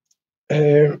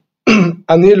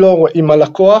 אני לא רואה, עם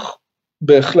הלקוח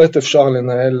בהחלט אפשר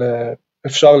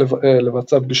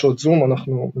לבצע פגישות זום,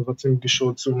 אנחנו מבצעים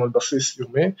פגישות זום על בסיס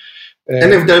יומי.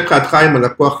 אין הבדל מבחינתך אם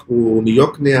הלקוח הוא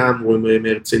מיוקנעם, או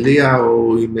מהרצליה,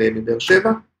 או מבאר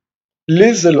שבע?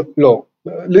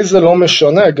 לי זה לא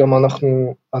משנה, גם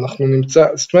אנחנו נמצא,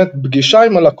 זאת אומרת, פגישה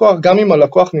עם הלקוח, גם אם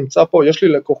הלקוח נמצא פה, יש לי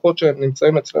לקוחות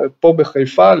שנמצאים פה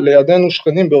בחיפה, לידינו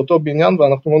שכנים באותו בניין,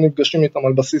 ואנחנו לא נפגשים איתם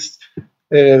על בסיס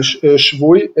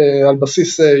שבועי, על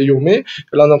בסיס יומי,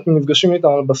 אלא אנחנו נפגשים איתם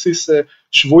על בסיס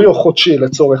שבועי או חודשי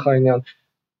לצורך העניין.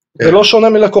 זה לא שונה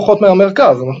מלקוחות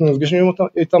מהמרכז, אנחנו נפגשים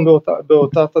איתם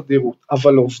באותה תדירות,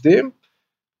 אבל עובדים,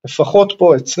 לפחות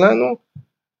פה אצלנו,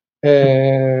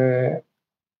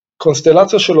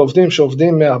 קונסטלציה של עובדים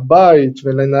שעובדים מהבית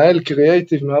ולנהל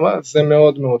קריאייטיב מהבית, זה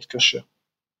מאוד מאוד קשה.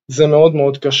 זה מאוד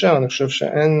מאוד קשה, אני חושב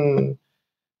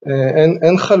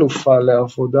שאין חלופה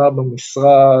לעבודה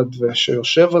במשרד,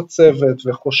 ושיושב הצוות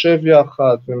וחושב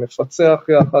יחד ומפצח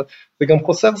יחד, זה גם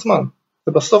חוסר זמן,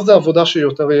 ובסוף זה עבודה שהיא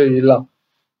יותר יעילה.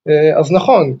 אז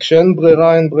נכון, כשאין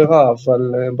ברירה אין ברירה,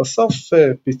 אבל בסוף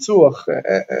פיצוח,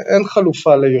 אין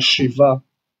חלופה לישיבה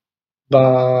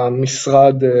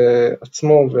במשרד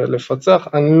עצמו ולפצח.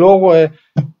 אני לא רואה,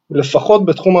 לפחות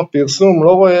בתחום הפרסום,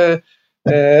 לא רואה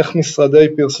איך משרדי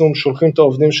פרסום שולחים את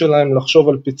העובדים שלהם לחשוב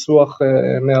על פיצוח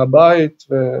מהבית,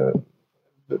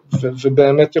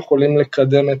 ובאמת יכולים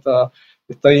לקדם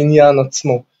את העניין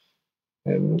עצמו.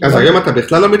 אז היום אתה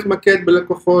בכלל לא מתמקד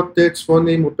בלקוחות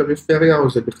צפוניים או פריפריה, או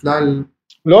זה בכלל...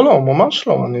 לא, ממש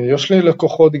לא. יש לי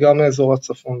לקוחות גם מאזור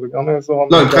הצפון וגם מאזור...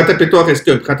 לא, התחלת פיתוח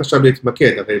עסקי, התחלת עכשיו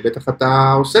להתמקד, הרי בטח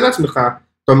אתה עושה לעצמך,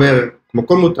 אתה אומר, כמו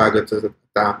כל מותג,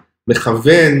 אתה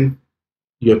מכוון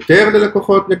יותר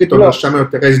ללקוחות, נגיד, או שם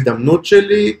יותר הזדמנות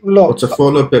שלי, או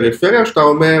צפון או פריפריה, או שאתה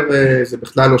אומר, זה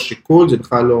בכלל לא שיקול, זה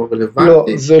בכלל לא רלוונטי? לא,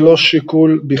 זה לא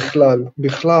שיקול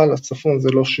בכלל, הצפון זה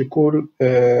לא שיקול,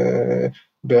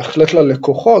 בהחלט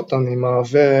ללקוחות, אני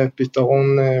מהווה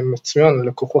פתרון מצוין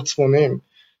ללקוחות צפוניים,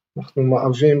 אנחנו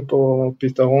מהווים פה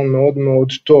פתרון מאוד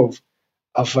מאוד טוב,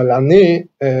 אבל אני,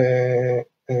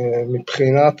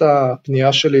 מבחינת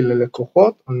הפנייה שלי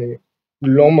ללקוחות, אני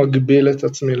לא מגביל את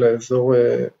עצמי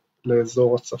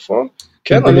לאזור הצפון,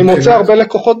 כן, אני מוצא הרבה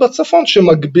לקוחות בצפון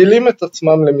שמגבילים את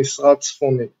עצמם למשרד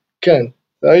צפוני, כן,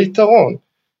 זה היתרון,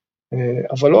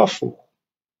 אבל לא הפוך.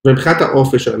 ומבחינת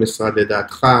האופי של המשרד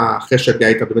לדעתך, אחרי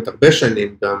שהיית באמת הרבה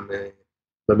שנים גם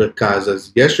במרכז,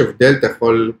 אז יש הבדל, אתה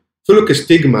יכול, אפילו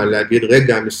כסטיגמה, להגיד,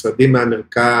 רגע, המשרדים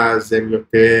מהמרכז הם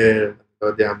יותר, לא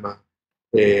יודע מה,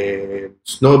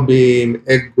 סנובים,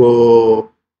 אגו,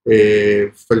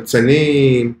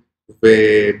 פלצנים,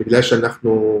 ובגלל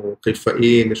שאנחנו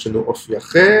חיפאים, יש לנו אופי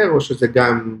אחר, או שזה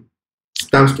גם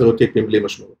סתם סטריאוטיפים בלי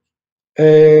משמעות?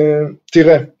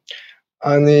 תראה,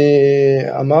 אני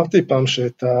אמרתי פעם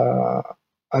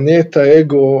אני את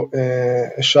האגו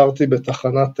השארתי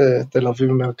בתחנת תל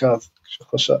אביב מרכז,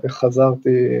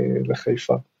 כשחזרתי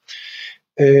לחיפה.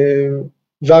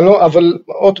 אבל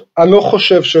אני לא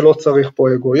חושב שלא צריך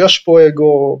פה אגו, יש פה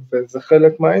אגו וזה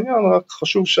חלק מהעניין, רק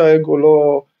חשוב שהאגו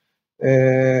לא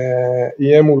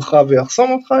יהיה מולך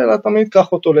ויחסום אותך, אלא תמיד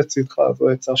קח אותו לצדך, זו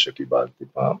עצה שקיבלתי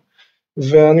פעם.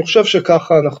 ואני חושב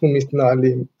שככה אנחנו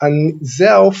מתנהלים.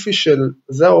 זה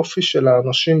האופי של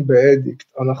האנשים באדיקט,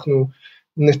 אנחנו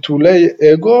נטולי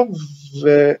אגו,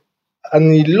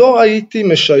 ואני לא הייתי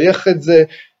משייך את זה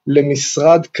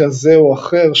למשרד כזה או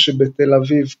אחר, שבתל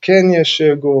אביב כן יש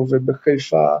אגו,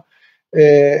 ובחיפה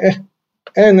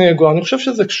אין אגו. אני חושב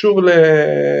שזה קשור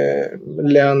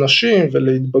לאנשים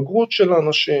ולהתבגרות של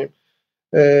אנשים,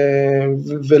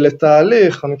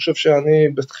 ולתהליך. אני חושב שאני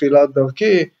בתחילת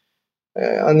דרכי,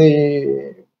 אני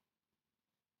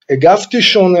הגבתי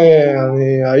שונה,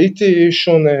 אני הייתי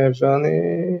שונה, ואני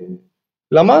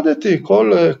למדתי,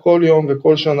 כל יום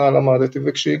וכל שנה למדתי,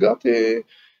 וכשהגעתי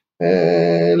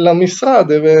למשרד,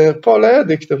 ופה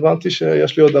לאדיקט, הבנתי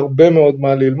שיש לי עוד הרבה מאוד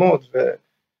מה ללמוד,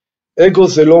 ואגו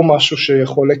זה לא משהו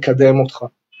שיכול לקדם אותך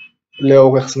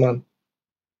לאורך זמן.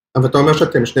 אבל אתה אומר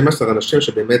שאתם 12 אנשים,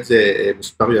 שבאמת זה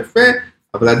מספר יפה,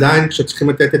 אבל עדיין כשצריכים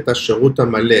לתת את השירות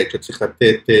המלא, כשצריך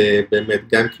לתת באמת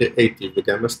גם קריאייטיב,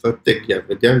 וגם אסטרטגיה,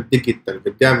 וגם דיגיטל,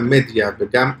 וגם מדיה,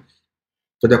 וגם,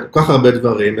 אתה יודע, כל כך הרבה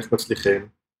דברים, איך מצליחים?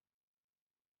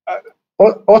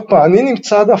 עוד פעם, אני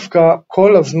נמצא דווקא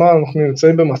כל הזמן, אנחנו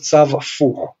נמצאים במצב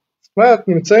הפוך. זאת אומרת,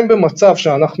 נמצאים במצב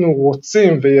שאנחנו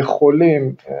רוצים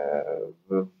ויכולים,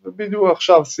 ובדיוק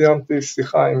עכשיו סיימתי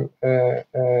שיחה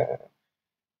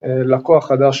לקוח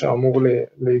חדש שאמור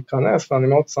להיכנס, ואני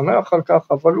מאוד שמח על כך,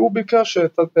 אבל הוא ביקש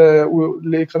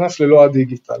להיכנס ללא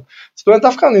הדיגיטל. זאת אומרת,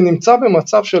 דווקא אני נמצא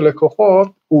במצב של לקוחות,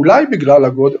 אולי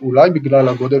בגלל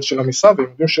הגודל של המשרד, והם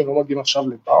יודעים שהם לא מגיעים עכשיו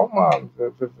לבאומן,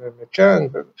 וכן,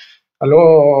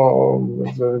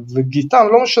 וגיטם,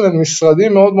 לא משנה,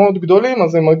 משרדים מאוד מאוד גדולים,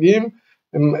 אז הם מגיעים,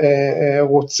 הם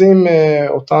רוצים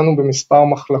אותנו במספר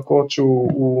מחלקות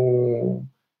שהוא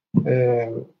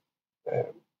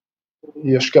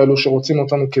יש כאלו שרוצים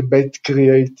אותנו כבית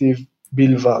קריאייטיב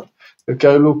בלבד,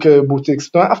 וכאלו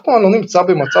כבוטיקס, אף פעם אני לא נמצא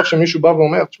במצב שמישהו בא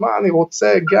ואומר, תשמע, אני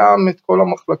רוצה גם את כל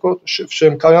המחלקות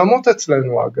שהן קיימות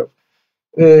אצלנו אגב,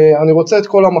 אני רוצה את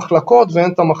כל המחלקות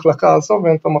ואין את המחלקה הזו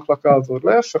ואין את המחלקה הזו,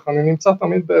 להפך, אני נמצא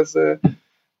תמיד באיזה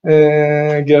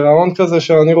גירעון כזה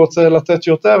שאני רוצה לתת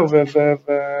יותר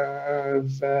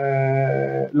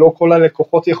ולא כל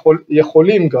הלקוחות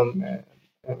יכולים גם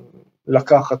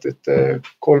לקחת את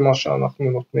כל מה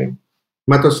שאנחנו נותנים.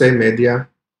 מה אתה עושה עם מדיה?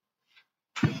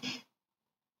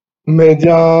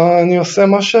 מדיה, אני עושה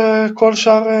מה שכל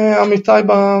שאר עמיתיי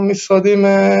במשרדים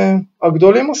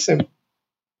הגדולים עושים.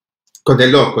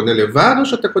 קונה לבד או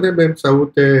שאתה קונה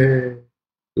באמצעות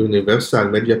אוניברסל,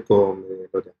 מדיה-קום,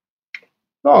 לא יודע?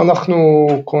 לא, אנחנו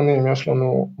קונים, יש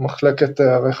לנו מחלקת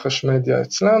רכש מדיה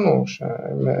אצלנו.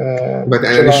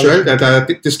 אני שואל,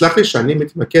 תסלח לי שאני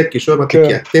מתמקד, כי שואל אותי,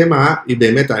 כי התמה היא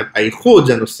באמת, האיחוד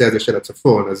זה הנושא הזה של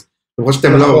הצפון, אז למרות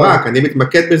שאתם לא רק, אני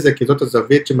מתמקד בזה, כי זאת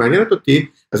הזווית שמעניינת אותי,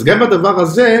 אז גם בדבר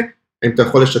הזה, אם אתה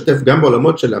יכול לשתף גם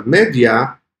בעולמות של המדיה,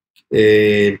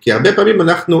 כי הרבה פעמים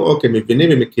אנחנו, מבינים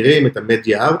ומכירים את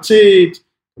המדיה הארצית,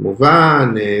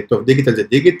 כמובן, טוב, דיגיטל זה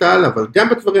דיגיטל, אבל גם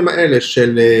בדברים האלה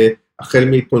של החל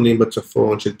מעיתונים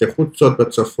בצפון, של חוצות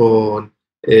בצפון,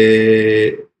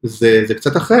 זה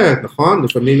קצת אחרת, נכון?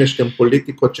 לפעמים יש גם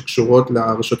פוליטיקות שקשורות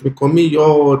לרשויות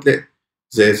מקומיות,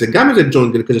 זה גם איזה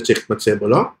ג'ונגל כזה צריך להתמצא בו,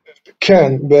 לא?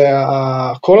 כן,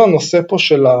 כל הנושא פה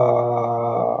של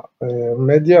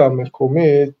המדיה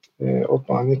המקומית, עוד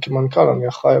פעם, אני כמנכ"ל, אני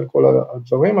אחראי על כל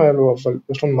הדברים האלו, אבל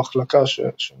יש לנו מחלקה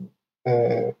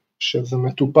שזה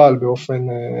מטופל באופן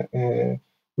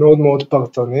מאוד מאוד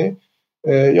פרטני,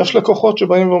 יש לקוחות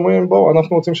שבאים ואומרים, בואו,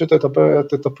 אנחנו רוצים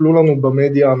שתטפלו לנו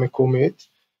במדיה המקומית,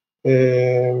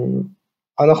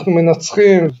 אנחנו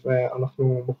מנצחים,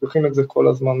 ואנחנו מוכיחים את זה כל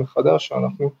הזמן מחדש,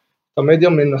 שאנחנו את המדיה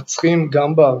מנצחים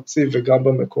גם בארצי וגם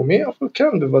במקומי, אבל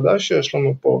כן, בוודאי שיש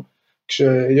לנו פה,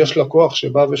 כשיש לקוח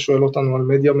שבא ושואל אותנו על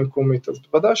מדיה מקומית, אז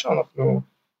בוודאי שאנחנו,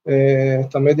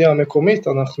 את המדיה המקומית,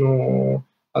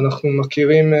 אנחנו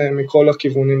מכירים מכל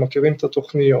הכיוונים, מכירים את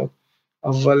התוכניות,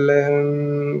 אבל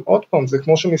עוד פעם, זה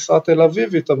כמו שמשרד תל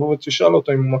אביב, תבוא ותשאל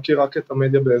אותו אם הוא מכיר רק את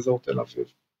המדיה באזור תל אביב.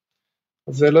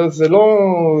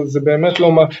 זה באמת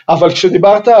לא מה, אבל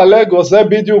כשדיברת על אגו, זה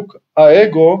בדיוק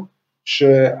האגו,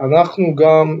 שאנחנו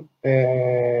גם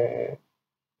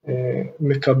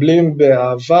מקבלים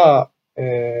באהבה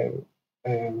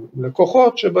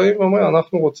לקוחות שבאים ואומרים,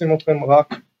 אנחנו רוצים אתכם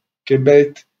רק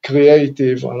כבית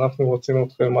קריאייטיב, אנחנו רוצים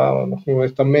אתכם,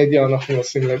 את המדיה אנחנו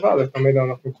עושים לבד, את המדיה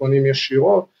אנחנו קונים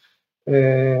ישירות.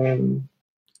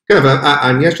 כן, אבל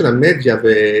העניין של המדיה,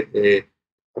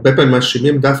 והרבה פעמים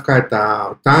מאשימים דווקא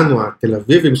אותנו, התל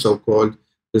אביבים so called,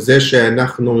 וזה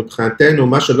שאנחנו מבחינתנו,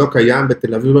 מה שלא קיים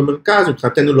בתל אביב במרכז,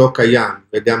 מבחינתנו לא קיים,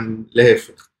 וגם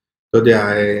להפך. אתה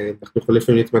יודע, אנחנו יכולים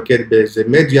להתמקד באיזה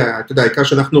מדיה, אתה יודע, העיקר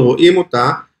שאנחנו רואים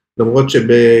אותה, למרות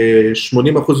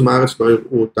שב-80% מהארץ לא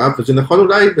יראו אותה, וזה נכון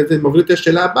אולי, וזה מוביל את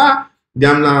השאלה הבאה,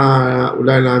 גם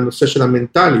אולי לנושא של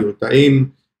המנטליות, האם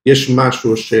יש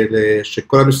משהו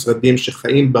שכל המשרדים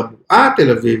שחיים בבועה התל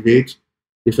אביבית,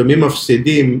 לפעמים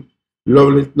מפסידים,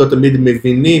 לא תמיד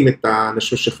מבינים את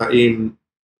האנשים שחיים,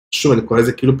 שוב, אני קורא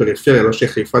לזה כאילו פריפריה, לא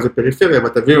שחיפה זה פריפריה, אבל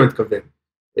תבינו מה אני מתכוון.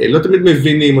 לא תמיד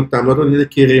מבינים אותם, לא תמיד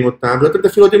מכירים אותם, ולא תמיד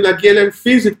אפילו יודעים להגיע אליהם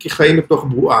פיזית, כי חיים בתוך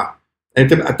בועה.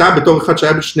 אתה בתור אחד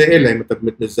שהיה בשני אלה, אם אתה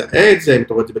באמת מזהה את זה, אם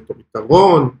אתה רואה את זה בתור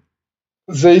יתרון?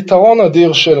 זה יתרון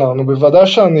אדיר שלנו, בוודאי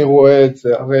שאני רואה את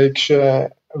זה, הרי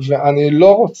ואני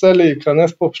לא רוצה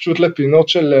להיכנס פה פשוט לפינות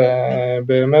של,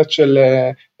 באמת של,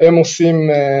 הם עושים,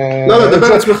 לא,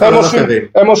 דבר עצמך, לא אחרים.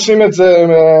 הם עושים את זה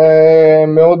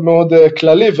מאוד מאוד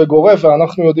כללי וגורף,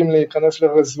 ואנחנו יודעים להיכנס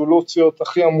לרזולוציות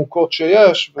הכי עמוקות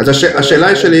שיש. אז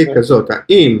השאלה שלי היא כזאת,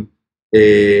 האם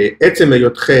עצם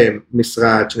היותכם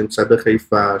משרד שנמצא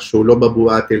בחיפה, שהוא לא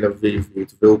בבועה תל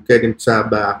אביבית, והוא כן נמצא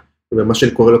במה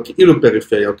שאני קורא לו כאילו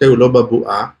פריפריה, אוקיי? הוא לא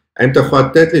בבועה, האם אתה יכול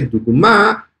לתת לי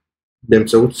דוגמה,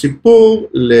 באמצעות סיפור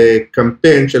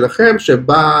לקמפיין שלכם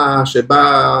שבה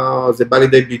זה בא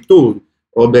לידי ביטוי,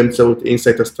 או באמצעות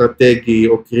אינסייט אסטרטגי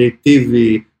או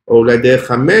קריאטיבי, או אולי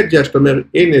דרך המדיה, שאתה אומר,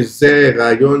 הנה זה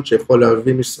רעיון שיכול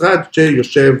להביא משרד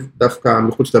שיושב דווקא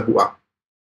מחוץ לבועה.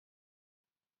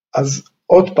 אז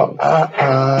עוד פעם,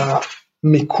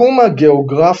 המיקום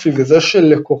הגיאוגרפי וזה של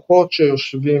לקוחות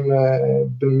שיושבים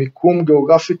במיקום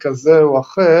גיאוגרפי כזה או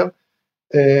אחר,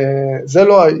 זה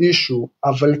לא האישו,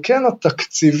 אבל כן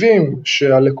התקציבים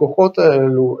שהלקוחות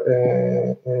האלו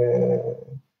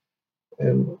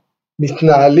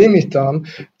מתנהלים איתם,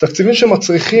 תקציבים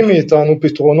שמצריכים מאיתנו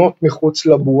פתרונות מחוץ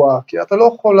לבועה, כי אתה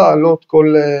לא יכול לעלות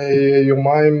כל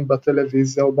יומיים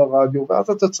בטלוויזיה או ברדיו, ואז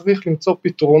אתה צריך למצוא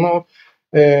פתרונות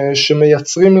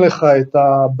שמייצרים לך את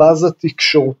הבאז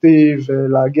התקשורתי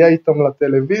ולהגיע איתם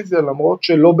לטלוויזיה, למרות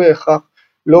שלא בהכרח,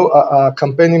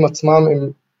 הקמפיינים עצמם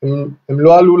הם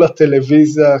לא עלו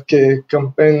לטלוויזיה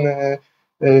כקמפיין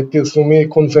פרסומי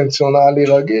קונבנציונלי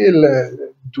רגיל.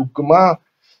 דוגמה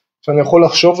שאני יכול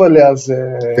לחשוב עליה זה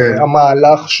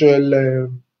המהלך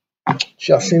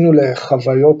שעשינו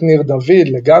לחוויות ניר דוד,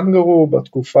 לגנגרו,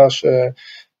 בתקופה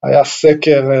שהיה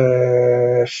סקר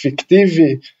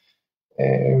פיקטיבי,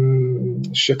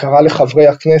 שקרא לחברי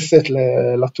הכנסת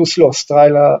לטוס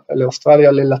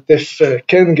לאוסטרליה ללטף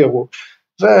קנגרו,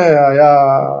 והיה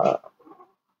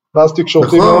ואז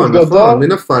תקשורתי מאוד גדול. נכון, מי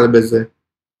נפל בזה?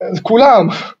 כולם,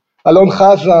 אלון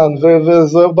חזן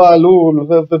וזוהר בעלול,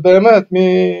 ובאמת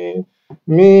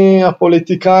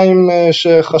מהפוליטיקאים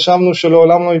שחשבנו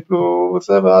שלעולם לא יפלו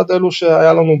זה, ועד אלו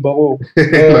שהיה לנו ברור.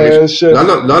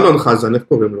 לא אלון חזן, איך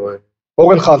קוראים לו?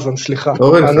 אורן חזן, סליחה.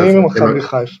 אני ממכבי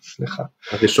חיפה, סליחה.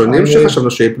 הראשונים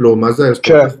שחשבנו שיפלו, מה זה?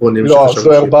 כן, לא,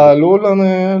 זוהר בעלול,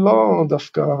 אני לא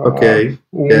דווקא,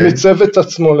 הוא מיצב את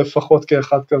עצמו לפחות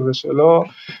כאחד כזה שלא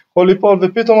יכול ליפול,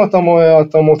 ופתאום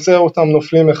אתה מוצא אותם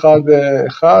נופלים אחד.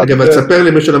 אגב, תספר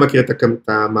לי מי שלא מכיר את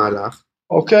המהלך.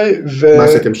 אוקיי. מה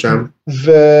עשיתם שם?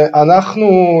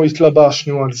 ואנחנו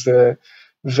התלבשנו על זה,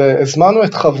 והזמנו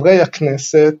את חברי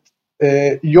הכנסת,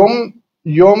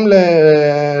 יום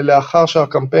לאחר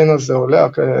שהקמפיין הזה עולה,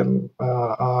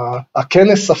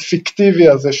 הכנס הפיקטיבי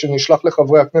הזה שנשלח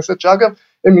לחברי הכנסת, שאגב,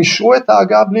 הם אישרו את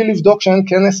ההגעה בלי לבדוק שאין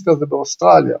כנס כזה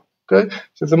באוסטרליה, אוקיי?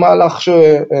 שזה מהלך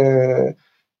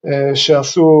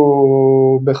שעשו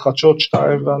בחדשות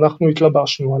 2, ואנחנו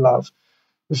התלבשנו עליו,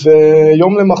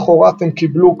 ויום למחרת הם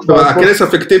קיבלו כבר... הכנס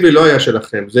הפיקטיבי לא היה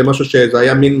שלכם, זה משהו שזה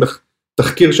היה מין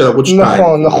תחקיר של ערוץ 2.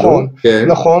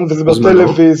 נכון, וזה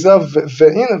בטלוויזיה,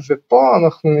 והנה, ופה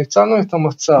אנחנו ניצלנו את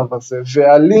המצב הזה,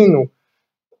 ועלינו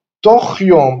תוך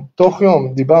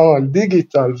יום, דיברנו על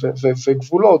דיגיטל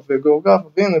וגבולות וגיאוגרפיה,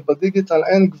 והנה בדיגיטל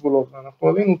אין גבולות, ואנחנו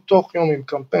עלינו תוך יום עם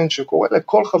קמפיין שקורא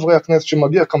לכל חברי הכנסת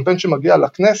קמפיין שמגיע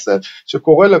לכנסת,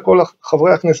 שקורא לכל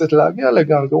חברי הכנסת להגיע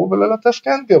לגנגרו וללטף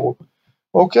קנגרו.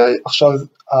 אוקיי, עכשיו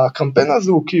הקמפיין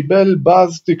הזה הוא קיבל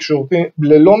באז תקשורתי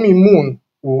ללא מימון,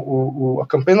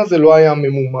 הקמפיין הזה לא היה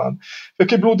ממומן,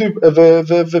 וקיבלו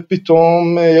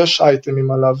ופתאום יש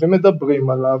אייטמים עליו ומדברים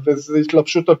עליו, וזו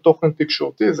התלבשות על תוכן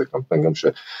תקשורתי, זה קמפיין גם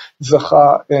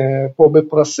שזכה פה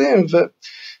בפרסים,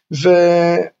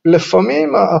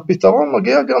 ולפעמים הפתרון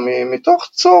מגיע גם מתוך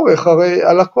צורך, הרי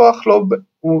הלקוח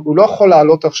הוא לא יכול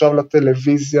לעלות עכשיו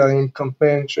לטלוויזיה עם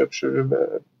קמפיין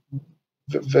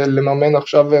ולממן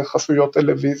עכשיו חסויות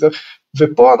טלוויזיה,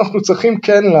 ופה אנחנו צריכים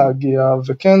כן להגיע,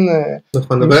 וכן...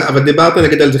 נכון, אבל דיברת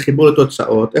נגיד על זה חיבור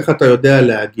לתוצאות, איך אתה יודע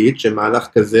להגיד שמהלך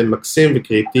כזה מקסים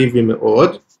וקריאטיבי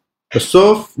מאוד,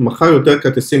 בסוף מחר יותר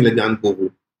כרטיסים לגנגרו?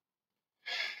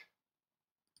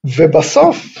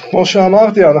 ובסוף, כמו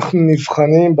שאמרתי, אנחנו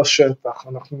נבחנים בשטח,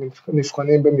 אנחנו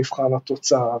נבחנים במבחן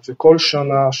התוצאה, וכל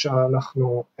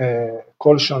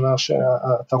שנה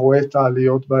שאתה רואה את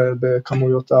העליות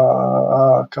בכמויות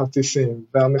הכרטיסים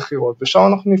והמחירות, ושם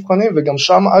אנחנו נבחנים, וגם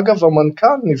שם אגב המנכ"ל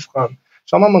נבחן,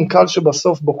 שם המנכ"ל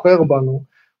שבסוף בוחר בנו,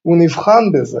 הוא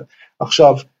נבחן בזה.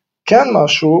 עכשיו, כן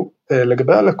משהו,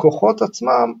 לגבי הלקוחות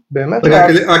עצמם, באמת...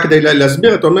 רק כדי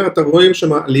להסביר, אתה אומר, אתה רואים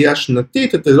שם עלייה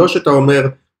שנתית, אתה לא שאתה אומר,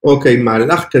 אוקיי,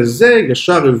 מהלך כזה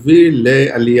ישר הביא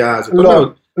לעלייה, זאת אומרת,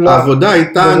 העבודה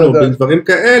איתנו בדברים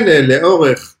כאלה,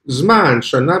 לאורך זמן,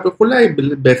 שנה וכולי,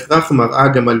 בהכרח מראה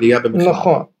גם עלייה במחיר.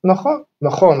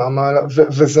 נכון,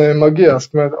 וזה מגיע,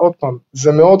 זאת אומרת, עוד פעם,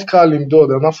 זה מאוד קל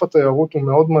למדוד, ענף התיירות הוא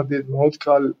מאוד מדיד, מאוד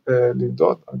קל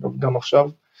למדוד, אגב, גם עכשיו,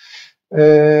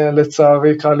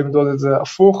 לצערי קל למדוד את זה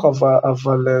הפוך,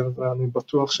 אבל אני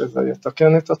בטוח שזה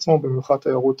יתקן את עצמו, במיוחד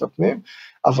תיירות הפנים,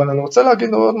 אבל אני רוצה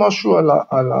להגיד עוד משהו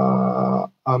על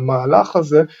המהלך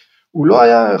הזה, הוא לא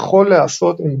היה יכול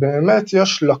לעשות אם באמת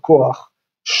יש לקוח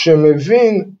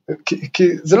שמבין, כי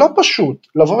זה לא פשוט,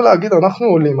 לבוא ולהגיד אנחנו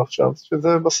עולים עכשיו,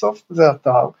 שזה בסוף זה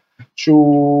אתר,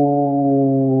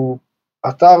 שהוא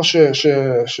אתר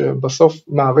שבסוף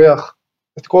מעריך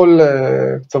את כל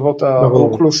קצוות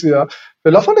האוכלוסייה,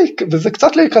 וזה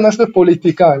קצת להיכנס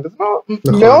בפוליטיקאים,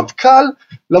 וזה מאוד קל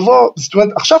לבוא, זאת אומרת,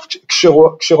 עכשיו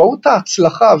כשראו את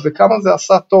ההצלחה וכמה זה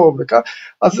עשה טוב,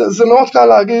 אז זה מאוד קל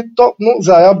להגיד, טוב, נו,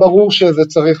 זה היה ברור שזה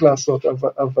צריך לעשות,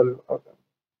 אבל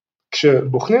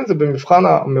כשבוחנים את זה במבחן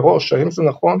מראש, האם זה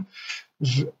נכון,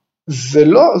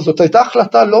 זאת הייתה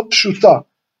החלטה לא פשוטה,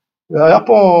 היה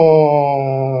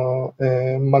פה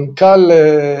מנכ"ל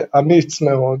אמיץ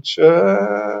מאוד,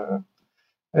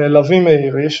 לוי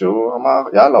מאירי, שהוא אמר,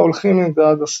 יאללה, הולכים עם זה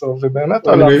עד הסוף, ובאמת...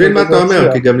 אני מבין מה אתה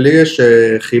אומר, כי גם לי יש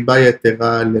חיבה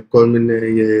יתרה לכל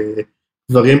מיני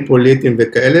דברים פוליטיים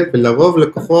וכאלה, ולרוב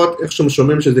לקוחות, איך שהם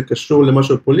שומעים שזה קשור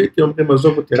למשהו פוליטי, אומרים,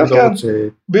 עזוב אותי, אני לא רוצה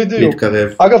להתקרב.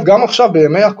 אגב, גם עכשיו,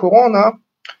 בימי הקורונה,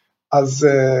 אז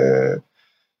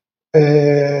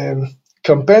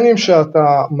קמפיינים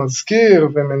שאתה מזכיר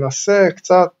ומנסה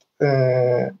קצת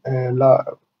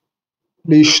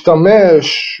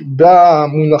להשתמש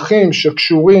במונחים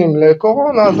שקשורים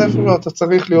לקורונה, אז איפה אתה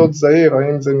צריך להיות זהיר,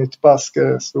 האם זה נתפס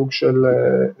כסוג של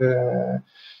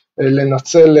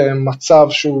לנצל מצב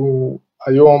שהוא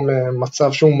היום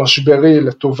מצב שהוא משברי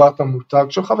לטובת המותג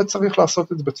שלך, וצריך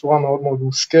לעשות את זה בצורה מאוד מאוד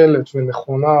מושכלת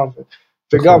ונכונה,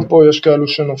 וגם פה יש כאלו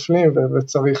שנופלים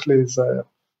וצריך להיזהר.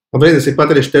 אבל הנה, סיפרת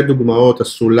לי שתי דוגמאות,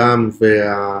 הסולם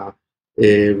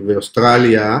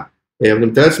ואוסטרליה, אבל אני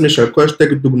מתאר לעצמי שעל כל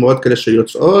שתי דוגמאות כאלה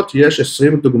שיוצאות, יש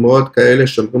 20 דוגמאות כאלה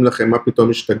שאומרים לכם מה פתאום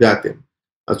השתגעתם.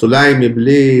 אז אולי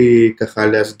מבלי ככה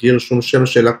להסגיר שום שם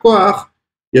של לקוח,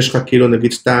 יש לך כאילו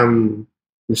נגיד סתם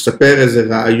לספר איזה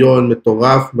רעיון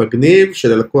מטורף, מגניב,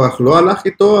 שללקוח לא הלך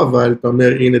איתו, אבל אתה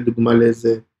אומר הנה דוגמה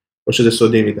לאיזה, או שזה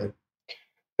סודי מדי.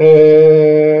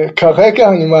 כרגע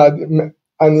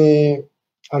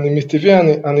אני מטבעי,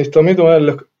 אני תמיד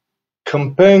אומר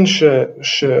קמפיין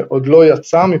שעוד לא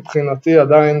יצא, מבחינתי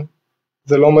עדיין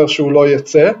זה לא אומר שהוא לא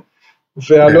יצא,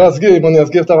 ואני לא אסגיר, אם אני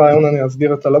אסגיר את הרעיון אני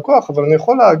אסגיר את הלקוח, אבל אני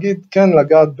יכול להגיד, כן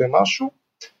לגעת במשהו,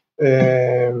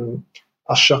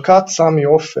 השקת סמי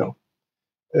עופר,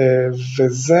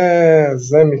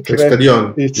 וזה מקרה,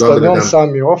 אצטדיון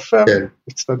סמי עופר,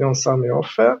 אצטדיון סמי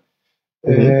עופר,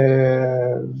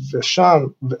 ושם,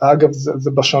 אגב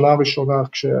זה בשנה הראשונה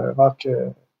כשרק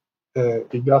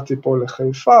הגעתי פה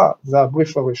לחיפה, זה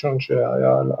הבריף הראשון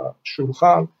שהיה על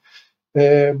השולחן,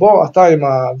 בוא אתה עם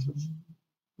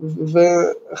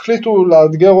והחליטו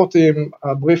לאתגר אותי עם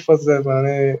הבריף הזה,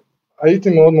 ואני הייתי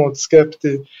מאוד מאוד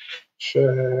סקפטי,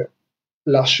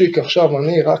 להשיק עכשיו,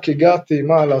 אני רק הגעתי,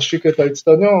 להשיק את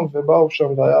האצטדיון, ובאו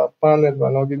שם והיה פאנל,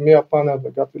 ואני לא אגיד מי הפאנל,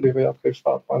 והגעתי לעיריית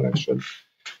חיפה, פאנל של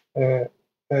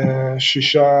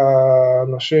 6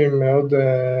 אנשים מאוד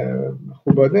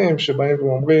מכובדים, שבאים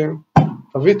ואומרים,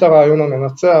 תביא את הרעיון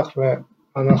המנצח,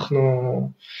 ואנחנו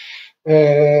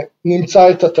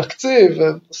נמצא את התקציב,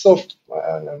 ובסוף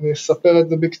אני אספר את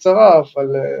זה בקצרה, אבל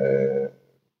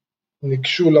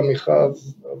ניגשו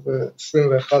למכרז,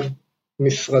 21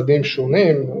 משרדים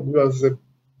שונים, אז זה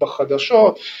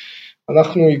בחדשות,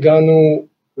 אנחנו הגענו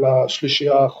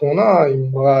לשלישייה האחרונה,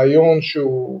 עם רעיון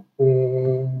שהוא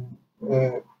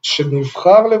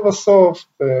שנבחר לבסוף,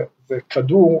 זה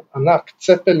כדור ענק,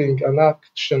 צפלינג ענק,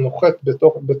 שנוחת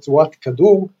בצורת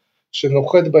כדור,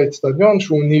 שנוחת באצטדיון,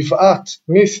 שהוא נבעט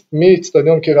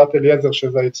מאצטדיון קריית אליעזר,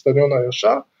 שזה האצטדיון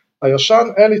הישן,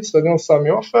 אל אצטדיון סמי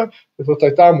עופר, וזאת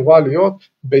הייתה אמורה להיות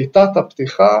בעיטת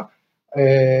הפתיחה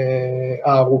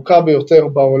הארוכה ביותר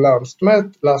בעולם, זאת אומרת,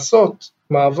 לעשות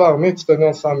מעבר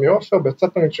מאצטדיון סמי עופר,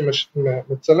 בצפלינג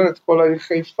שמצלם את כל העיר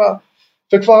חיפה,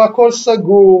 וכבר הכל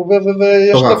סגור,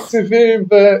 ויש תקציבים,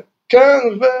 וכן,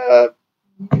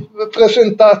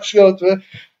 ופרזנטציות,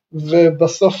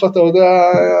 ובסוף אתה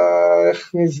יודע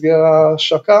איך נסגרה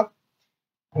השקה,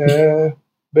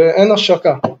 באין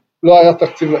השקה, לא היה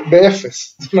תקציב,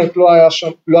 באפס, זאת אומרת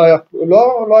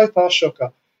לא הייתה השקה,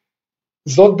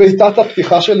 זאת בעיטת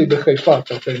הפתיחה שלי בחיפה,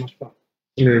 תרתי משמע.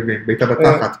 בעיטה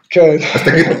בתחת. כן.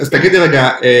 אז תגידי רגע,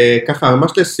 ככה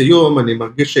ממש לסיום, אני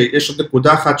מרגיש שיש עוד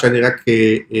נקודה אחת שאני רק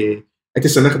הייתי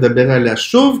שמח לדבר עליה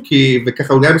שוב,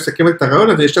 וככה אולי מסכם את הרעיון,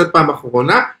 אז אני אשאל פעם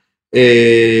אחרונה,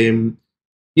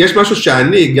 יש משהו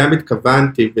שאני גם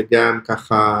התכוונתי וגם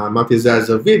ככה אמרתי זה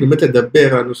הזווית, באמת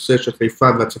לדבר על הנושא של חיפה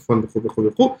והצפון וכו' וכו'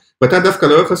 וכו', ואתה דווקא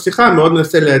לאורך השיחה מאוד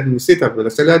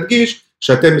מנסה להדגיש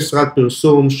שאתם משרד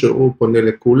פרסום שהוא פונה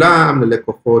לכולם,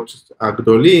 ללקוחות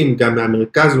הגדולים, גם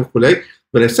מהמרכז וכו',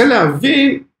 ונסה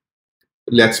להבין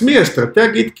לעצמי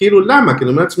אסטרטגית כאילו למה, כי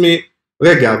אני אומר לעצמי,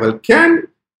 רגע, אבל כן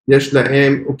יש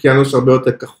להם אוקיינוס הרבה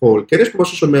יותר כחול, כן יש פה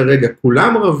משהו שאומר, רגע,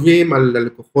 כולם רבים על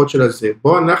הלקוחות של הזה,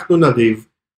 בוא אנחנו נריב,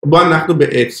 בוא אנחנו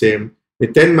בעצם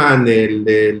ניתן מענה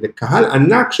לקהל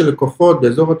ענק של לקוחות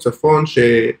באזור הצפון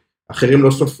שאחרים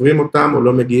לא סופרים אותם או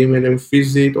לא מגיעים אליהם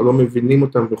פיזית או לא מבינים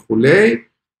אותם וכולי,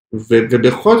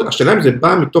 ובכל זאת, השאלה אם זה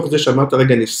בא מתוך זה שאמרת,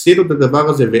 רגע, ניסינו את הדבר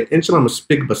הזה ואין שם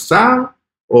מספיק בשר,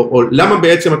 או למה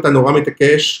בעצם אתה נורא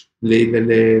מתעקש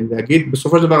להגיד,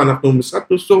 בסופו של דבר אנחנו משרד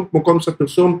פרסום, כמו כל משרד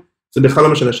פרסום, זה בכלל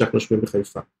לא משנה שאנחנו יושבים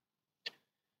בחיפה.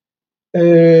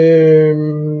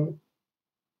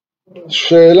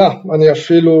 שאלה, אני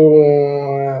אפילו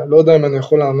לא יודע אם אני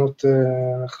יכול לענות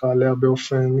לך עליה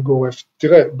באופן גורף.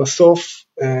 תראה, בסוף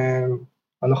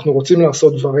אנחנו רוצים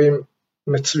לעשות דברים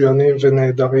מצוינים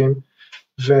ונהדרים,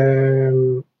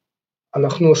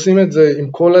 ואנחנו עושים את זה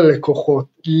עם כל הלקוחות.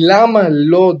 למה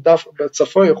לא דווקא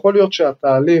בצפון? יכול להיות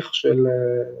שהתהליך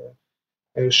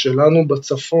שלנו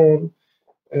בצפון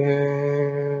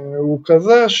הוא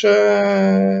כזה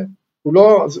שהוא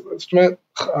לא, זאת אומרת,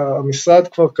 המשרד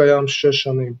כבר קיים 6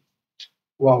 שנים.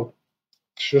 וואו,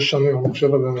 6 שנים, אני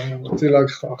חושב, אני רוצה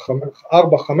להגיד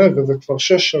 4, 5, וזה כבר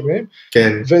 6 שנים,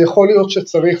 כן. ויכול להיות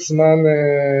שצריך זמן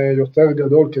יותר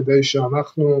גדול כדי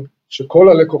שכל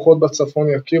הלקוחות בצפון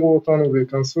יכירו אותנו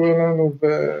ויכנסו אלינו,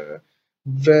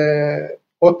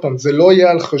 ועוד פעם, זה לא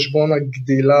יהיה על חשבון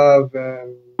הגדילה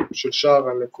של שאר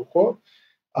הלקוחות,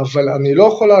 אבל אני לא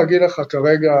יכול להגיד לך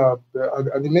כרגע,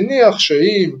 אני מניח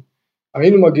שאם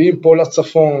היינו מגיעים פה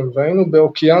לצפון, והיינו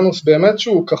באוקיינוס באמת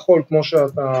שהוא כחול, כמו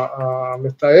שאתה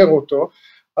מתאר אותו,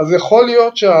 אז יכול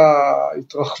להיות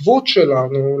שההתרחבות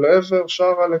שלנו לעבר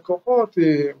שאר הלקוחות,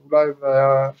 היא אולי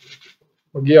היה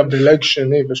מגיע בלג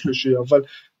שני ושלישי, אבל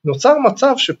נוצר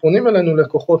מצב שפונים אלינו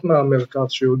לקוחות מהמרכז,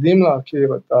 שיודעים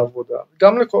להכיר את העבודה,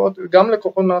 גם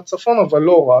לקוחות מהצפון, אבל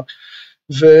לא רק,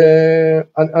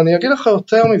 ואני אגיד לך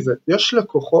יותר מזה, יש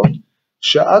לקוחות,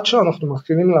 שעד שאנחנו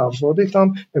מתחילים לעבוד איתם,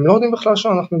 הם לא יודעים בכלל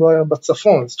שאנחנו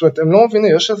בצפון, זאת אומרת, הם לא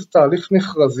מבינים, יש איזה תהליך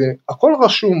מכרזי, הכל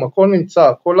רשום, הכל נמצא,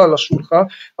 הכל על השולחן,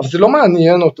 אבל זה לא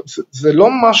מעניין אותם, זה לא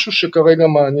משהו שכרגע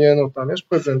מעניין אותם, יש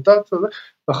פרזנטציה,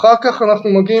 ואחר כך אנחנו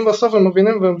מגיעים בסוף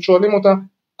ומבינים והם שואלים אותם,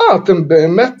 אתם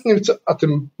באמת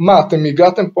אתם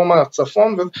הגעתם פה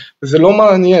מהצפון, וזה לא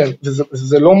מעניין,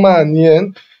 וזה לא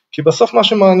מעניין, כי בסוף מה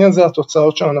שמעניין זה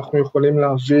התוצאות שאנחנו יכולים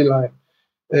להביא להם.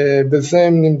 בזה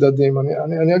הם נמדדים.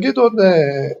 אני אגיד עוד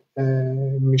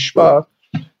משפט,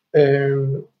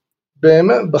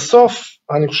 באמת, בסוף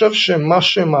אני חושב שמה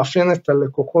שמאפיין את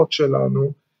הלקוחות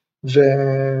שלנו,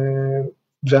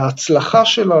 וההצלחה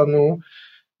שלנו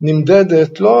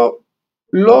נמדדת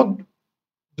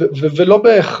ולא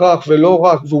בהכרח ולא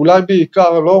רק, ואולי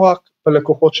בעיקר לא רק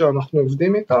בלקוחות שאנחנו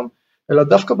עובדים איתם, אלא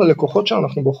דווקא בלקוחות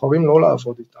שאנחנו בוחרים לא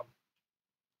לעבוד איתם.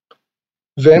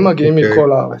 והם מגיעים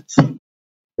מכל הארץ.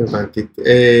 הבנתי.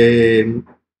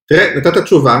 תראה, נתת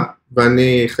תשובה,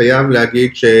 ואני חייב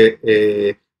להגיד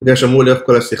בגלל שאמרו לאורך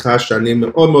כל השיחה, שאני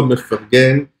מאוד מאוד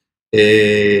מפרגן,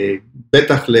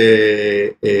 בטח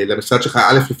למשרד שלך,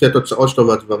 א' לפי התוצאות שלו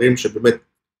והדברים שבאמת,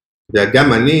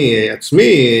 גם אני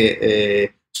עצמי,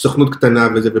 סוכנות קטנה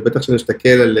וזה, ובטח שאני מסתכל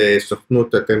על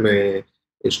סוכנות, אתם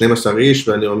 12 איש,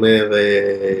 ואני אומר,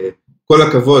 כל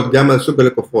הכבוד, גם על סוג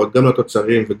הלקוחות, גם על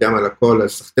התוצרים וגם על הכל,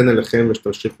 אז סחטן עליכם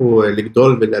ושתמשיכו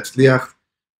לגדול ולהצליח,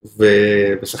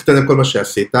 וסחטן על כל מה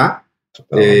שעשית.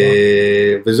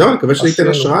 וזהו, אני מקווה שניתן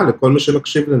השראה לכל מי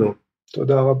שמקשיב לנו.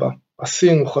 תודה רבה.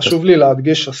 עשינו, חשוב לי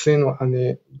להדגיש, עשינו,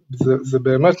 זה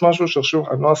באמת משהו שחשוב,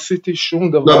 אני לא עשיתי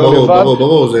שום דבר לבד,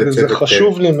 וזה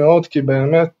חשוב לי מאוד, כי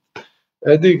באמת,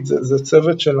 אדיק, זה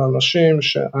צוות של אנשים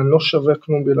שאני לא שווה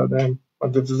כלום בלעדיהם,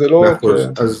 זה לא...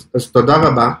 אז תודה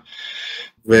רבה,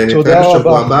 ונתראה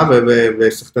בשבוע הבא,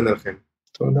 וסחטן עליכם.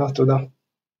 תודה.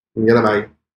 יאללה ביי.